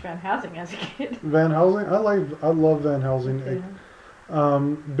I watched Van Helsing as a kid. Van Helsing. I love Van Helsing. Yeah.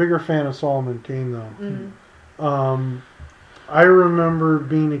 Bigger fan of Solomon Kane though. Mm-hmm. I remember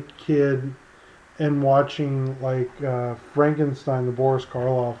being a kid and watching like Frankenstein, the Boris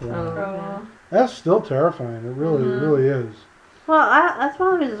Karloff one. Oh. That's still terrifying. It really is. Well, that's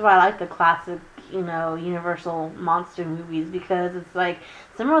one of the reasons why I like the classic, you know, Universal monster movies, because it's like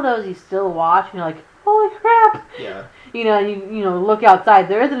some of those you still watch and you're like, holy crap! Yeah. You know, you know, look outside.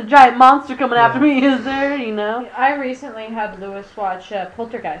 There isn't a giant monster coming after me, is there? You know. I recently had Lewis watch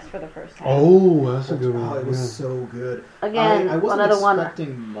Poltergeist for the first time. Oh, that's a good one. Oh, it was so good. Again, I wasn't another one.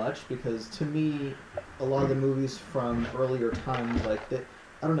 expecting much because to me, a lot of the movies from earlier times, like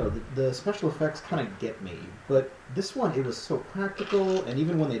I don't know, the special effects kind of get me. But this one, it was so practical, and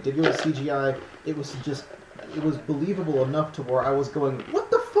even when they did go to CGI, it was believable enough to where I was going,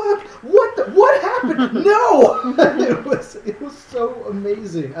 what the fuck? What happened? No! It was so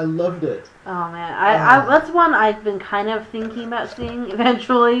amazing. I loved it. Oh man, I that's one I've been kind of thinking about seeing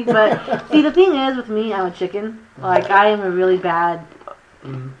eventually. But see, the thing is with me, I'm a chicken. Like I am a really bad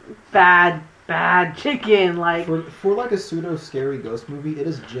chicken. Like for like a pseudo scary ghost movie, it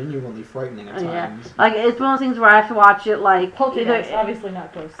is genuinely frightening at times. Like it's one of those things where I have to watch it like Poltergeist, obviously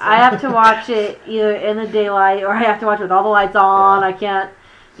not ghosts. I have to watch it either in the daylight or I have to watch it with all the lights on. Yeah. I can't.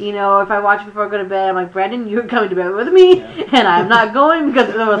 You know, if I watch it before I go to bed, I'm like, Brandon, you're coming to bed with me, and I'm not going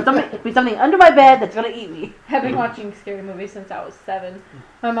because there will be something under my bed that's going to eat me. I've been watching scary movies since I was 7.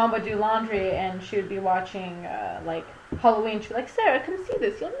 My mom would do laundry, and she would be watching, like, Halloween. She'd be like, Sarah, come see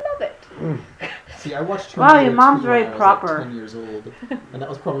this. You'll love it. See, I watched Wow, Terminator your mom's 2 very when I was proper. like 10 years old, and that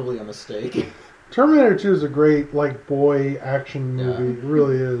was probably a mistake. Terminator 2 is a great like boy action movie. It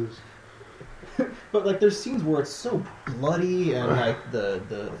really is. But like, there's scenes where it's so bloody, and like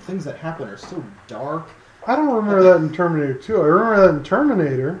the things that happen are so dark. I don't remember that in Terminator 2. I remember that in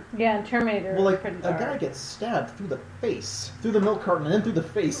Terminator. Yeah, and Terminator Well, was like pretty a dark. guy gets stabbed through the face, through the milk carton, and then through the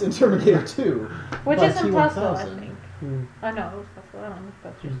face in Terminator 2. Which by isn't possible, I T-1000. think. Hmm. Oh, no, it was possible. I don't know if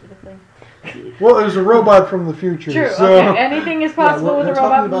that's just a thing. Well, it was a robot from the future. True, So. okay. Anything is possible with we're a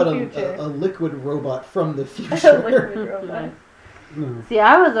robot talking from the about future. a liquid robot from the A future. liquid robot. No. See,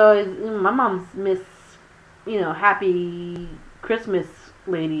 I was always my mom's Miss, Happy Christmas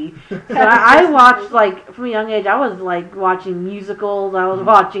lady. So I watched like from a young age. I was like watching musicals. I was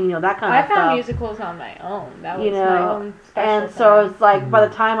watching that kind I of stuff. found musicals on my own. That was You know, my own special And so thing. it's like by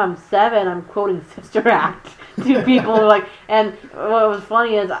the time I'm 7, I'm quoting Sister Act to people like. And what was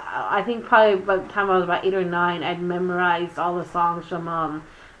funny is I think probably by the time I was about 8 or 9, I'd memorized all the songs from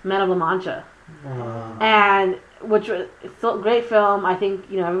Man of La Mancha. And which was still a great film. I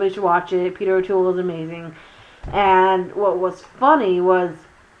think everybody should watch it. Peter O'Toole was amazing. And what was funny was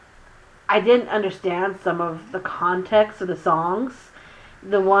I didn't understand some of the context of the songs.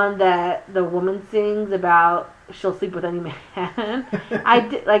 The one that the woman sings about she'll sleep with any man. I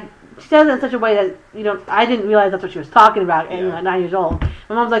did she says it in such a way that I didn't realize that's what she was talking about. And at 9 years old,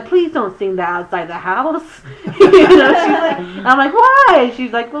 my mom's like, "Please don't sing that outside the house." She's like, I'm like, "Why?"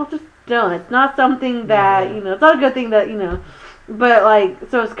 She's like, "Well, just don't. It's not something that it's not a good thing that But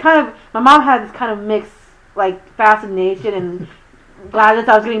so it's kind of my mom had this kind of mixed fascination and gladness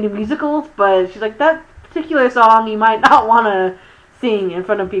I was getting into musicals, but she's like, that particular song you might not want to sing in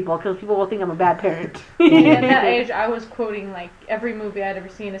front of people because people will think I'm a bad parent. At that age, I was quoting every movie I'd ever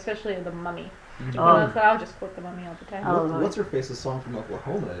seen, especially The Mummy. So I would just quote The Mummy all the time. What's her face's song from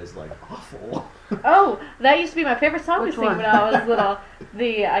Oklahoma is awful. Oh, that used to be my favorite song Which to sing one? when I was little.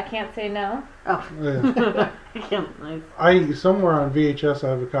 The I Can't Say No. Oh, Yeah. nice. Somewhere on VHS I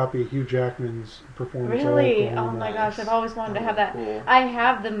have a copy of Hugh Jackman's performance. Really? of Oh Oklahoma. my gosh, I've always wanted to have that. Cool. I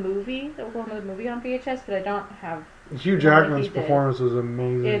have the movie, the Oklahoma movie on VHS, but I don't have. Hugh Jackman's he did. performance is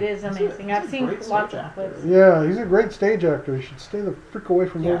amazing. It is amazing. He's a I've seen great lots stage of actor. clips. Yeah, he's a great stage actor. He should stay the frick away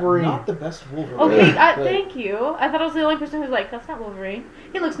from Wolverine. Not the best Wolverine. Okay, but thank you. I thought I was the only person who's like, that's not Wolverine.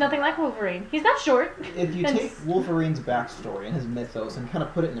 He looks nothing like Wolverine. He's not short. If you And take Wolverine's backstory and his mythos and kind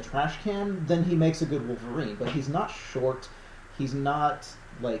of put it in the trash can, then he makes a good Wolverine. But he's not short. He's not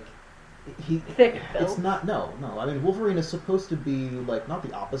thick It's built. not. No. I mean, Wolverine is supposed to be not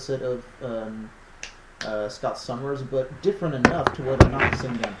the opposite of Scott Summers, but different enough to where they're not the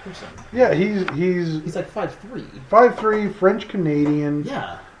same damn person. Yeah, he's He's 5'3". 5'3", French Canadian.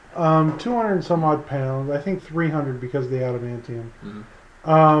 Yeah. 200 and some odd pounds. I think 300 because of the adamantium.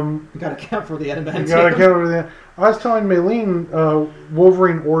 You gotta account for the adamantium. You gotta cover that. I was telling Maylene,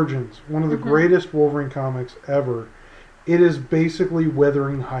 Wolverine Origins, one of the greatest Wolverine comics ever. It is basically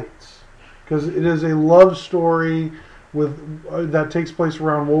Wuthering Heights because it is a love story with that takes place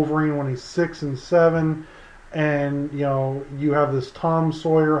around Wolverine when he's 6 and 7, and you have this Tom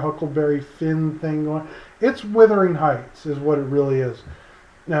Sawyer, Huckleberry Finn thing going. It's Wuthering Heights is what it really is.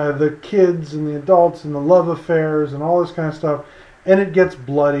 The kids and the adults and the love affairs and all this kind of stuff, and it gets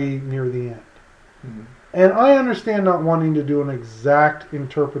bloody near the end. Mm-hmm. And I understand not wanting to do an exact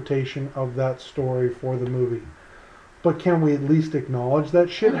interpretation of that story for the movie. But can we at least acknowledge that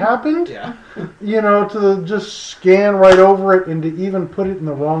shit happened? Yeah. To just scan right over it and to even put it in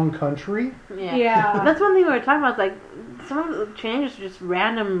the wrong country? Yeah. That's one thing we were talking about. Some of the changes are just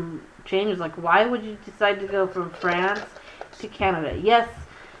random changes. Why would you decide to go from France to Canada? Yes,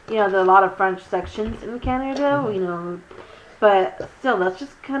 there are a lot of French sections in Canada, but still, that's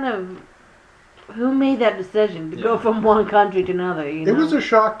just kind of who made that decision to go from one country to another. It was a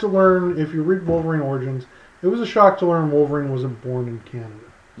shock to learn, if you read Wolverine Origins, it was a shock to learn Wolverine wasn't born in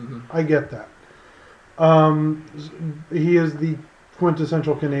Canada. Mm-hmm. I get that. He is the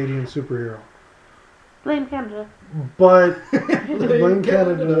quintessential Canadian superhero. Blame Canada. But blame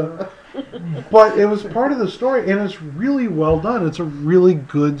Canada. But it was part of the story, and it's really well done. It's a really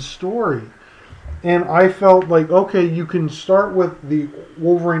good story. And I felt like, okay, you can start with the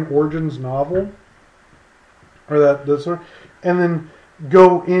Wolverine Origins novel, or that sort, and then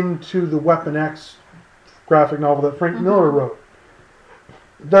go into the Weapon X graphic novel that Frank Miller wrote.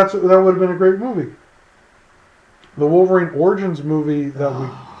 That would have been a great movie. The Wolverine Origins movie that we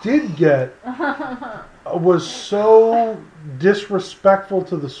did get was so disrespectful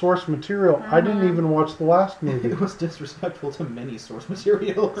to the source material. I didn't even watch the last movie. It was disrespectful to many source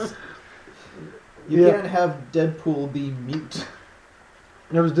materials. You can't have Deadpool be mute.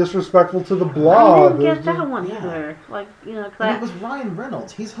 It was disrespectful to the I Blob. didn't get that one either. And it was Ryan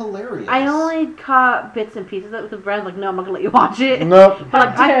Reynolds. He's hilarious. I only caught bits and pieces of it because Brand's like, no, I'm not going to let you watch it. Nope.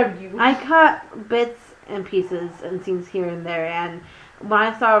 But, How dare you? I caught bits and pieces and scenes here and there, and when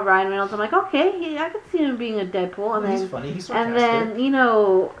I saw Ryan Reynolds, I'm like, okay, I could see him being a Deadpool, and He's then funny. He's and sarcastic.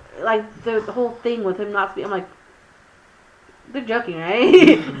 then the whole thing with him not speaking, I'm like, they're joking,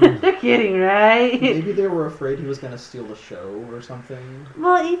 right? They're kidding, right? Maybe they were afraid he was going to steal the show or something.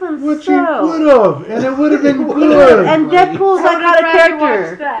 Well, even Which so, he would have, and it would have been It good. and Deadpool's that kind of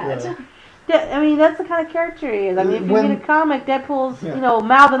character. That. That's the kind of character he is. I mean, if you When- read a comic, Deadpool's, Yeah.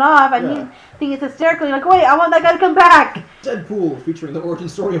 mouthing off, and Yeah. you think it's hysterical. You're like, wait, I want that guy to come back. Deadpool, featuring the origin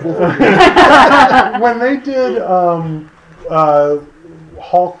story of Wolverine. When they did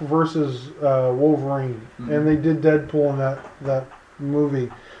Hulk versus Wolverine, and they did Deadpool in that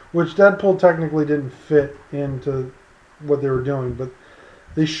movie, which Deadpool technically didn't fit into what they were doing, but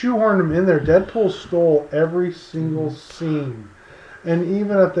they shoehorned him in there. Deadpool stole every single scene. And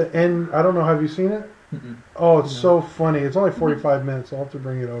even at the end, I don't know, have you seen it? Mm-mm. Oh, it's so funny. It's only 45 minutes. I'll have to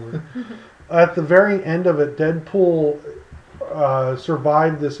bring it over. At the very end of it, Deadpool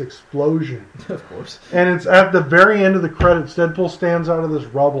survived this explosion. Of course. And it's at the very end of the credits, Deadpool stands out of this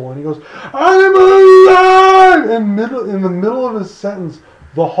rubble and he goes, "I'm alive!" And in the middle of his sentence,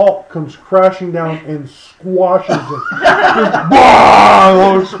 the Hulk comes crashing down and squashes him. Just, bah!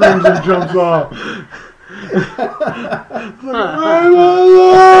 Hulk screams and jumps off. I'm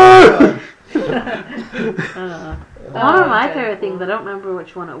alive! One of my favorite things, I don't remember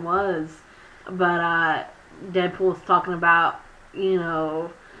which one it was, but Deadpool's talking about,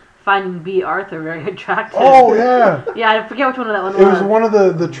 finding B. Arthur very attractive. Oh, yeah. Yeah, I forget which one of that one It was one of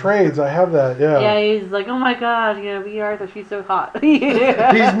the trades. I have that, yeah. Yeah, he's like, oh my god, B. Arthur, she's so hot. He's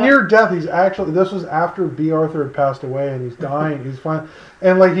near death. He's actually, this was after B. Arthur had passed away and he's dying. He's fine.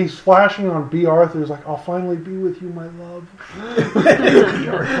 And like he's flashing on B. Arthur. He's like, "I'll finally be with you, my love."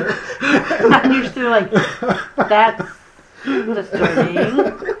 I'm used to like, that's disturbing.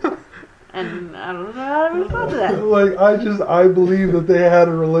 And I don't know how to respond to that. Like, I believe that they had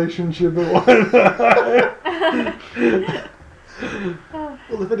a relationship at one time.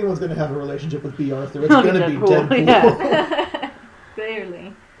 Well, if anyone's going to have a relationship with B. Arthur, it's going to be Deadpool. Yeah.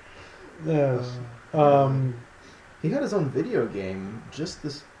 Clearly. Yes. He had his own video game just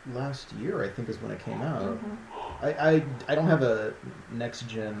this last year, I think, is when it came out. I don't have a next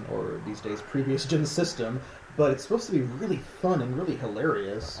gen or these days previous gen system, but it's supposed to be really fun and really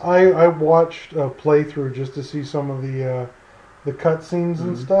hilarious. I watched a playthrough just to see some of the cutscenes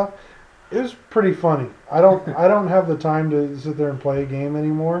and stuff. It was pretty funny. I don't have the time to sit there and play a game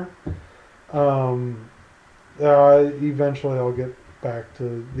anymore. Eventually I'll get back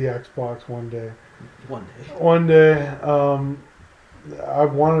to the Xbox one day. One day. I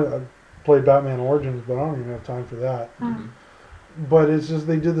wanted to play Batman Origins, but I don't even have time for that. But it's just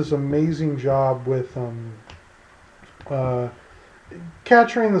they did this amazing job with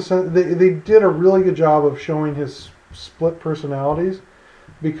capturing the. They did a really good job of showing his split personalities,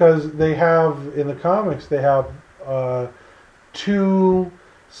 because they have in the comics they have two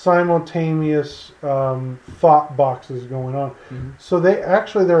simultaneous thought boxes going on. So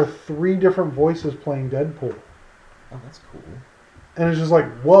there are 3 different voices playing Deadpool. Oh, that's cool. And it's just like,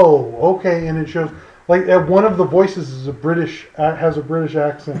 whoa, okay. And it shows like one of the voices is has a British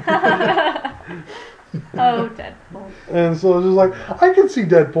accent. Oh, Deadpool. And so it's just like, I can see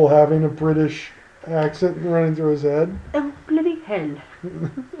Deadpool having a British accent running through his head. Oh, bloody hell.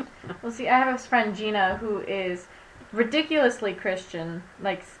 Well, see, I have a friend, Gina, who is ridiculously Christian,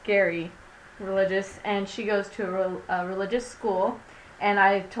 like scary religious, and she goes to a religious school, and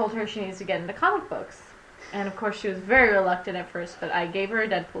I told her she needs to get into comic books. And of course she was very reluctant at first, but I gave her a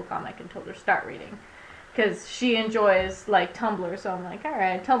Deadpool comic and told her start reading. Because she enjoys, like, Tumblr, so I'm like,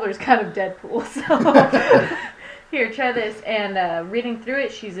 alright, Tumblr's kind of Deadpool, so here, try this. And reading through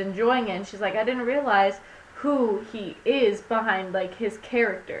it, she's enjoying it, and she's like, I didn't realize who he is behind, like, his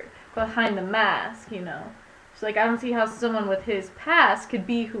character, behind the mask, She's like, I don't see how someone with his past could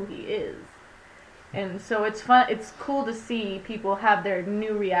be who he is. And so it's fun. It's cool to see people have their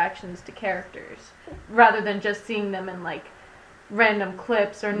new reactions to characters, rather than just seeing them in like random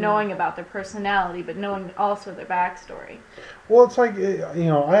clips or knowing about their personality, but knowing also their backstory. Well, it's like,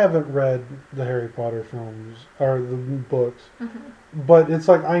 I haven't read the Harry Potter films or the books, but it's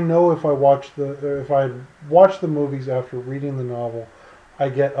like I know if I watch the movies after reading the novel, I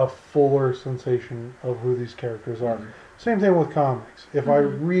get a fuller sensation of who these characters are. Same thing with comics. If I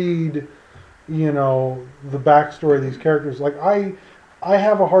read the backstory of these characters, like I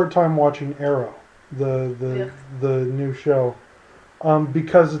have a hard time watching Arrow, the new show,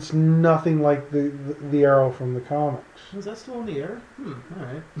 because it's nothing like the Arrow from the comics. Is that still on the air? All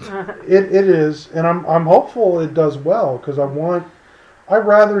right. It is, and I'm hopeful it does well, because I'd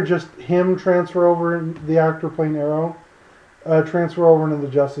rather just him transfer over, the actor playing Arrow, transfer over into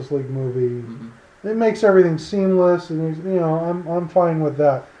the Justice League movie. It makes everything seamless, and I'm fine with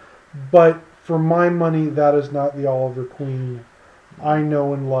that. But for my money, that is not the Oliver Queen I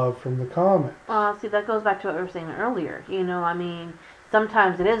know and love from the comic. See, that goes back to what we were saying earlier.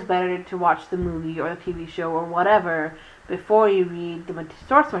 Sometimes it is better to watch the movie or the TV show or whatever before you read the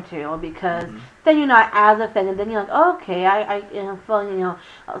source material, because then you're not as offended. Then you're like, oh, okay, I'm feeling,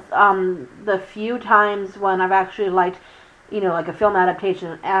 the few times when I've actually liked, like a film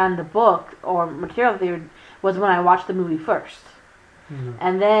adaptation and the book or material theory was when I watched the movie first.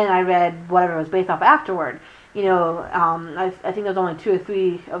 And then I read whatever it was based off afterward. I think there's only 2 or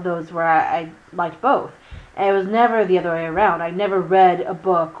 3 of those where I liked both. And it was never the other way around. I never read a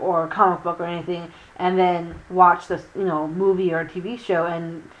book or a comic book or anything and then watch this, movie or TV show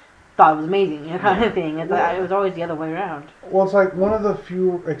and thought it was amazing, kind of thing. It was always the other way around. Well, it's like one of the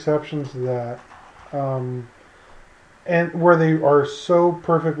few exceptions to that, and where they are so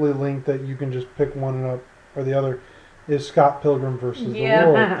perfectly linked that you can just pick one up or the other, is Scott Pilgrim versus the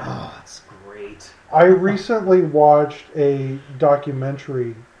World. Oh, that's great. I recently watched a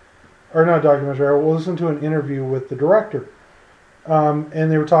documentary, or not a documentary, I listened to an interview with the director.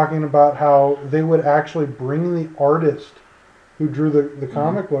 And they were talking about how they would actually bring the artist who drew the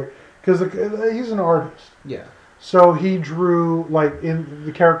comic book, because he's an artist. Yeah. So he drew, like, in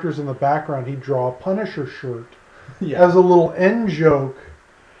the characters in the background, he'd draw a Punisher shirt as a little end joke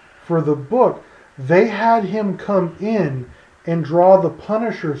for the book. They had him come in and draw the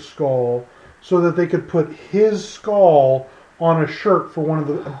Punisher skull so that they could put his skull on a shirt for one of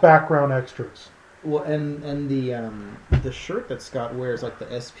the background extras. Well, and the shirt that Scott wears, like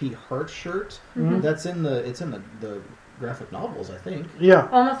the SP Heart shirt, that's in the graphic novels, I think. Yeah.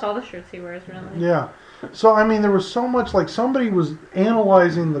 Almost all the shirts he wears, really. Yeah. So, I mean, there was so much, like, somebody was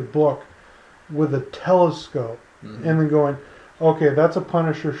analyzing the book with a telescope and then going, okay, that's a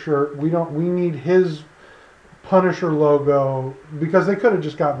Punisher shirt. We need his Punisher logo, because they could have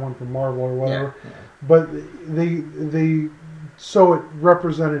just gotten one from Marvel or whatever. Yeah. But they so it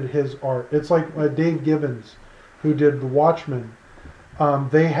represented his art. It's like Dave Gibbons, who did The Watchmen.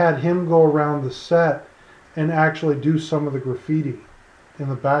 They had him go around the set and actually do some of the graffiti in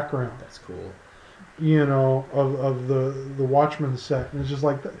the background. That's cool. Of the Watchmen set. And it's just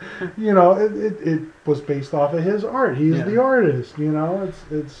like, it was based off of his art. He's the artist,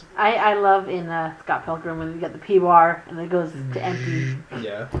 it's. I love in Scott Pilgrim when you get the P-bar and it goes to empty.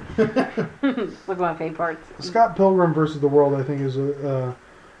 Yeah. It's one of my favorite parts. Scott Pilgrim versus the World, I think, is a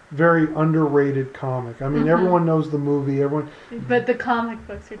very underrated comic. I mean, everyone knows the movie. But the comic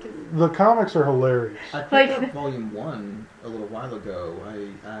books are just... The comics are hilarious. I picked up Volume 1 a little while ago.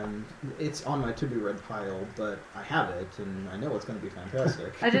 It's on my to-be-read pile, but I have it, and I know it's going to be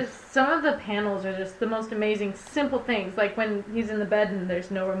fantastic. Some of the panels are just the most amazing, simple things. Like when he's in the bed and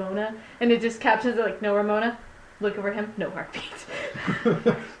there's no Ramona, and it just captions it like, no Ramona, look over him, no heartbeat.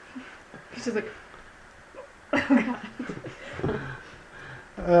 He's just like, oh God.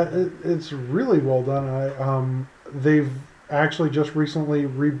 It's really well done. They've actually just recently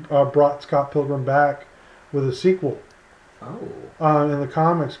brought Scott Pilgrim back with a sequel. Oh. In the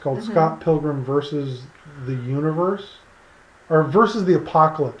comics called Scott Pilgrim versus the Universe, or versus the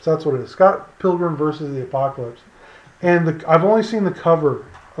Apocalypse. That's what it is. Scott Pilgrim versus the Apocalypse. And I've only seen the cover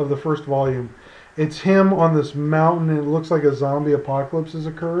of the first volume. It's him on this mountain, and it looks like a zombie apocalypse has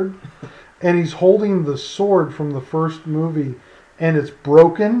occurred. And he's holding the sword from the first movie, and it's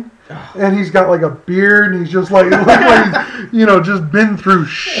broken, and he's got like a beard, and he's just like, he's, just been through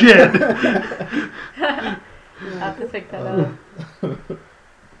shit. I'll have to pick that up.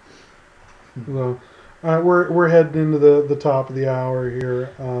 So, we're heading into the top of the hour here.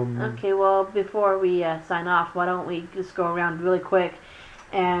 Okay, well, before we sign off, why don't we just go around really quick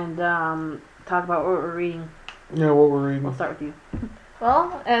and talk about what we're reading? Yeah, what we're reading. We'll start with you.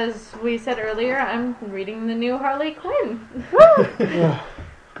 Well, as we said earlier, I'm reading the new Harley Quinn.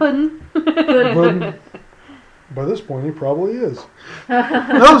 Puddin'. Puddin'. By this point, he probably is.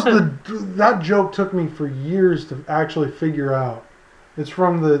 That joke took me for years to actually figure out. It's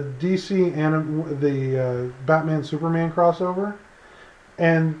from the DC and the Batman Superman crossover,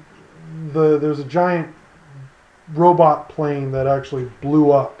 and there's a giant robot plane that actually blew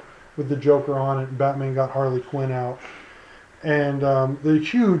up with the Joker on it, and Batman got Harley Quinn out. And the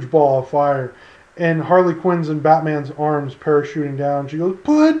huge ball of fire, and Harley Quinn's in Batman's arms parachuting down. She goes,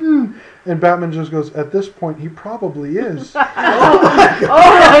 "Puddin'!" And Batman just goes, "At this point, he probably is." Oh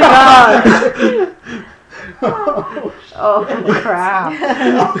my god! Oh crap!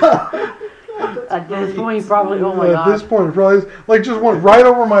 At this point, he probably. Oh my god! At this point, it probably is. Like, just went right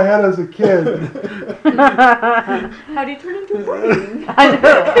over my head as a kid. How do you turn into a brain? I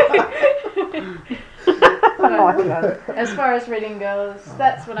know. As far as reading goes,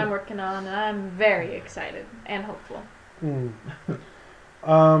 that's what I'm working on. I'm very excited and hopeful.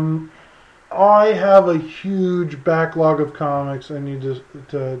 I have a huge backlog of comics I need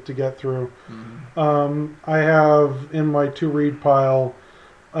to get through. I have in my to-read pile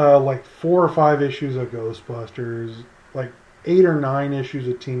like 4 or 5 issues of Ghostbusters, like 8 or 9 issues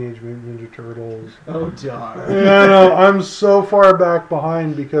of Teenage Mutant Ninja Turtles. Oh, darn. Yeah, no, I'm so far back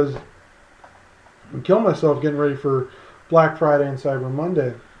behind because I kill myself getting ready for Black Friday and Cyber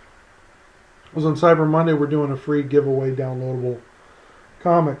Monday. Because on Cyber Monday we're doing a free giveaway downloadable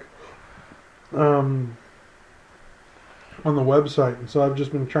comic. on the website, and so I've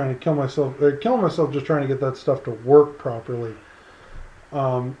just been trying to killing myself just trying to get that stuff to work properly.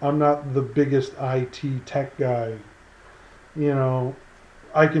 I'm not the biggest IT tech guy. You know,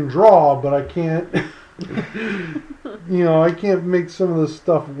 I can draw, but I can't. I can't make some of this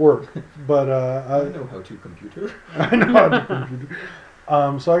stuff work. But I know how to computer. I know how to computer.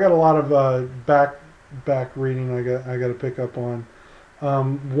 So I got a lot of back reading. I got to pick up on.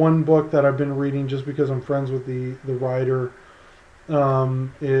 One book that I've been reading just because I'm friends with the writer,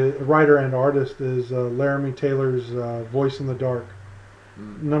 writer and artist is Laramie Taylor's Voice in the Dark.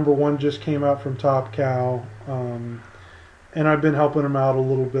 Number 1 just came out from Top Cow, and I've been helping him out a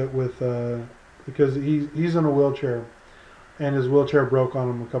little bit with because he's in a wheelchair, and his wheelchair broke on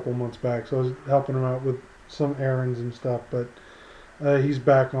him a couple months back. So I was helping him out with some errands and stuff, but he's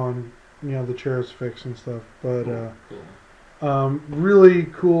back on, the chair's fixed and stuff. But really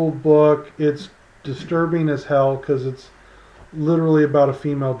cool book. It's disturbing as hell because it's literally about a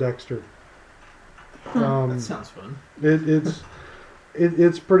female Dexter. That sounds fun.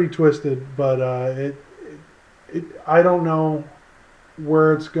 It's pretty twisted, but I don't know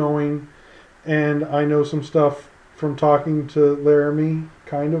where it's going, and I know some stuff from talking to Laramie,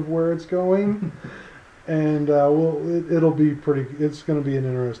 kind of where it's going, and it'll be pretty. It's going to be an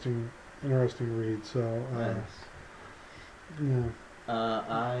interesting read. So nice. Yeah.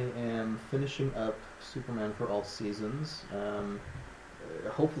 I am finishing up Superman for All Seasons.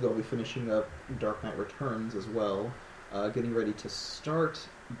 Hopefully I'll be finishing up Dark Knight Returns as well. Getting ready to start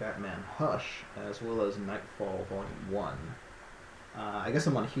Batman Hush, as well as Nightfall Volume 1. I guess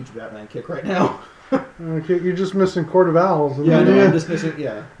I'm on a huge Batman kick right now. Okay, you're just missing Court of Owls. And I'm just missing,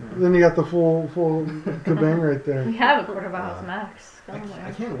 Then you got the full kabang right there. We have a Court of Owls Max.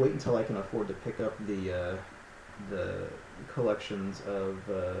 I can't wait until I can afford to pick up the collections of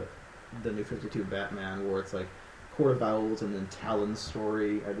the New 52 Batman, where it's like Court of Owls and then Talon's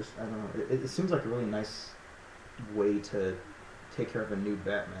story. I don't know. It seems like a really nice way to take care of a new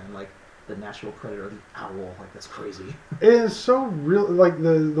Batman, like the natural predator, the owl. Like, that's crazy. It is so real. Like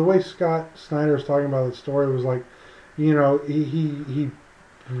the way Scott Snyder's talking about the story was like, he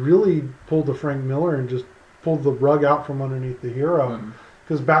really pulled the Frank Miller and just pulled the rug out from underneath the hero,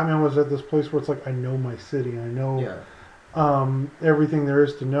 because Batman was at this place where it's like, I know my city, I know everything there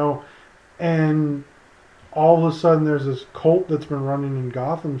is to know, and all of a sudden there's this cult that's been running in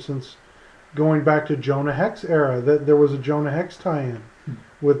Gotham since going back to Jonah Hex era. That there was a Jonah Hex tie-in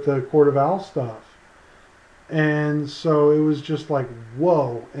with the Court of Owls stuff, and so it was just like,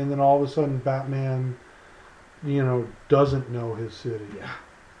 whoa. And then all of a sudden Batman, doesn't know his city. Yeah.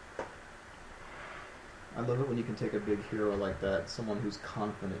 I love it when you can take a big hero like that, someone who's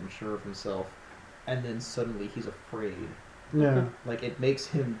confident and sure of himself, and then suddenly he's afraid. Yeah. Like, it makes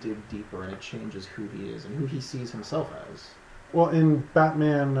him dig deeper, and it changes who he is and who he sees himself as. Well, in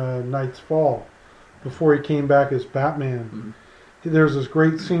Batman Knight's Fall, before he came back as Batman, there's this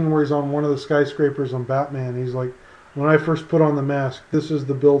great scene where he's on one of the skyscrapers on Batman. He's like, when I first put on the mask, this is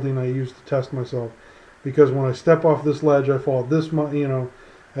the building I used to test myself. Because when I step off this ledge, I fall this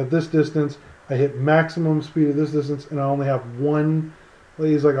at this distance. I hit maximum speed at this distance, and I only have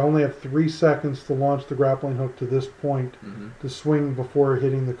he's like, I only have 3 seconds to launch the grappling hook to this point to swing before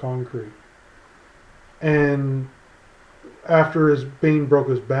hitting the concrete. And after his Bane broke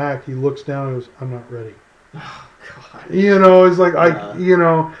his back, he looks down and goes, I'm not ready. Oh, God. It's like,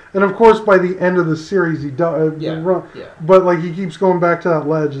 and of course by the end of the series, he does run. Yeah. But like, he keeps going back to that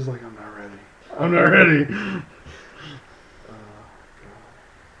ledge. He's like, I'm not ready. I'm not ready.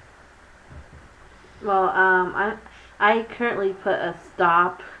 Well, I currently put a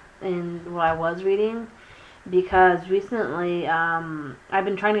stop in what I was reading because recently I've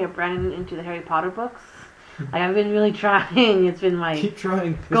been trying to get Brandon into the Harry Potter books. Like, I've been really trying. It's been my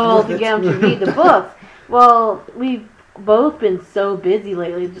goal to get him to read the books. Well, we've both been so busy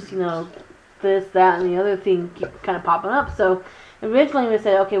lately, just, this, that, and the other thing keep kind of popping up. So originally we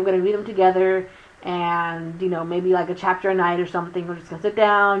said, okay, we're going to read them together and, maybe like a chapter a night or something. We're just going to sit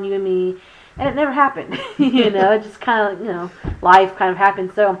down, you and me. And it never happened. It just kind of, life kind of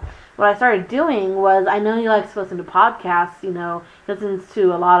happened. So what I started doing was, I know he likes to listen to podcasts, he listens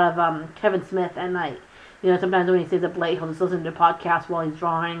to a lot of Kevin Smith at night. Sometimes when he stays up late, he'll just listen to podcasts while he's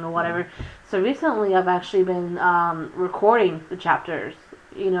drawing or whatever. So recently I've actually been recording the chapters,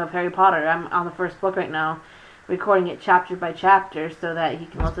 of Harry Potter. I'm on the first book right now, recording it chapter by chapter so that he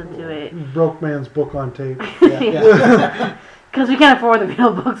can listen to it. Broke man's book on tape. Because we can't afford the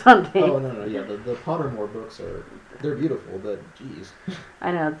real books on tape. Oh, no, yeah, the Pottermore books they're beautiful, but geez.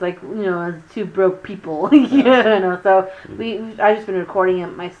 I know, it's like, as two broke people, so I've just been recording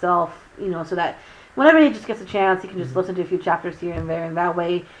it myself, so that whenever he just gets a chance, he can just listen to a few chapters here and there, and that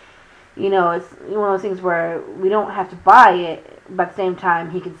way, you know, it's one of those things where we don't have to buy it, but at the same time,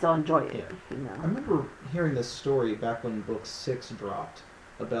 he can still enjoy it. Yeah. You know. I remember hearing this story back when book 6 dropped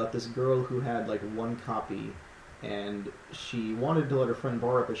about this girl who had like one copy, and she wanted to let her friend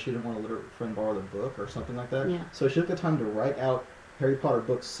borrow it, but she didn't want to let her friend borrow the book or something like that. Yeah. So she took the time to write out Harry Potter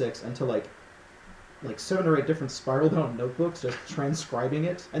book 6 into like 7 or 8 different spiral bound notebooks, just transcribing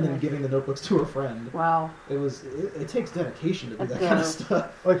it and then giving the notebooks to her friend. Wow. It takes dedication to do That's that kind of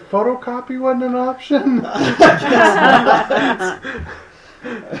stuff. Like photocopy wasn't an option.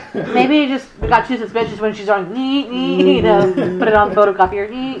 Maybe you just got too suspicious when she's on, you know, put it on the photocopier.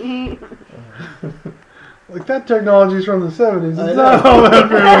 Like that technology's from the 70s. I It's know. not all that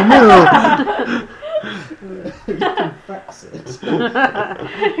very new. You can fax it.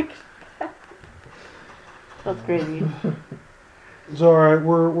 That's crazy. So, all right,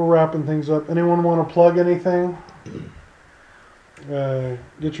 we're wrapping things up. Anyone want to plug anything?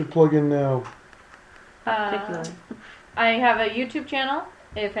 Get your plug in now. Particularly. I have a YouTube channel.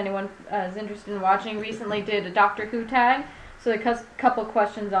 If anyone is interested in watching, recently did a Doctor Who tag. So a couple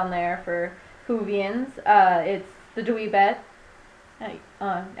questions on there for Whovians. It's the Dweebet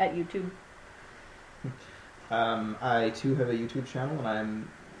at YouTube. I too have a YouTube channel, and I'm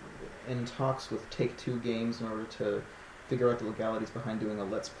in talks with Take-Two Games in order to figure out the legalities behind doing a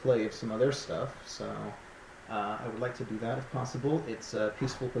Let's Play of some of their stuff. So I would like to do that if possible. It's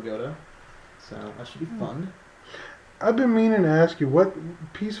Peaceful Pagoda, so that should be fun. I've been meaning to ask you, what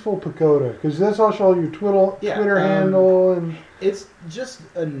Peaceful Pagoda? Because that's also your Twitter handle. And It's just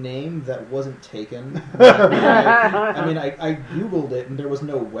a name that wasn't taken. I Googled it, and there was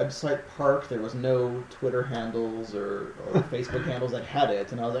no website park, there was no Twitter handles or Facebook handles that had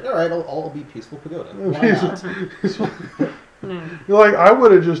it, and I was like, all right, I'll be Peaceful Pagoda. Why not? You're like, I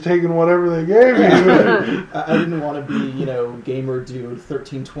would have just taken whatever they gave me. I didn't want to be, Gamer Dude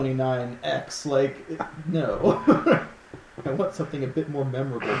 1329X. Like, no. I want something a bit more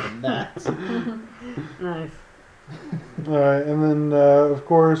memorable than that. Nice. All right, and then, of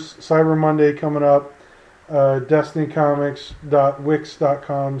course, Cyber Monday coming up.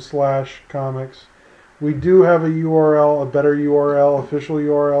 DestinyComics.wix.com/comics. We do have a URL, a better URL, official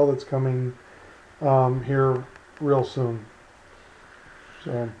URL that's coming here real soon.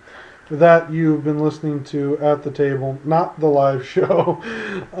 So, with that, you've been listening to At the Table, not the live show,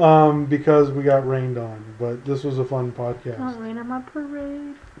 because we got rained on. But this was a fun podcast. Don't rain on my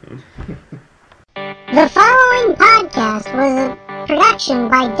parade. The following podcast was a production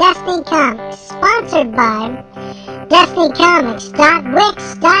by Destiny Comics, sponsored by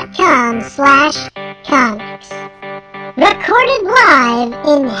DestinyComics.wix.com/comics. Recorded live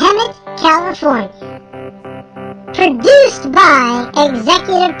in Hemet, California. Produced by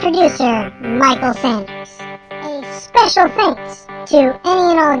executive producer Michael Sanders. A special thanks to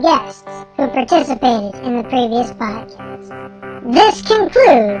any and all guests who participated in the previous podcast. This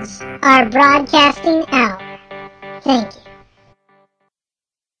concludes our broadcasting hour. Thank you.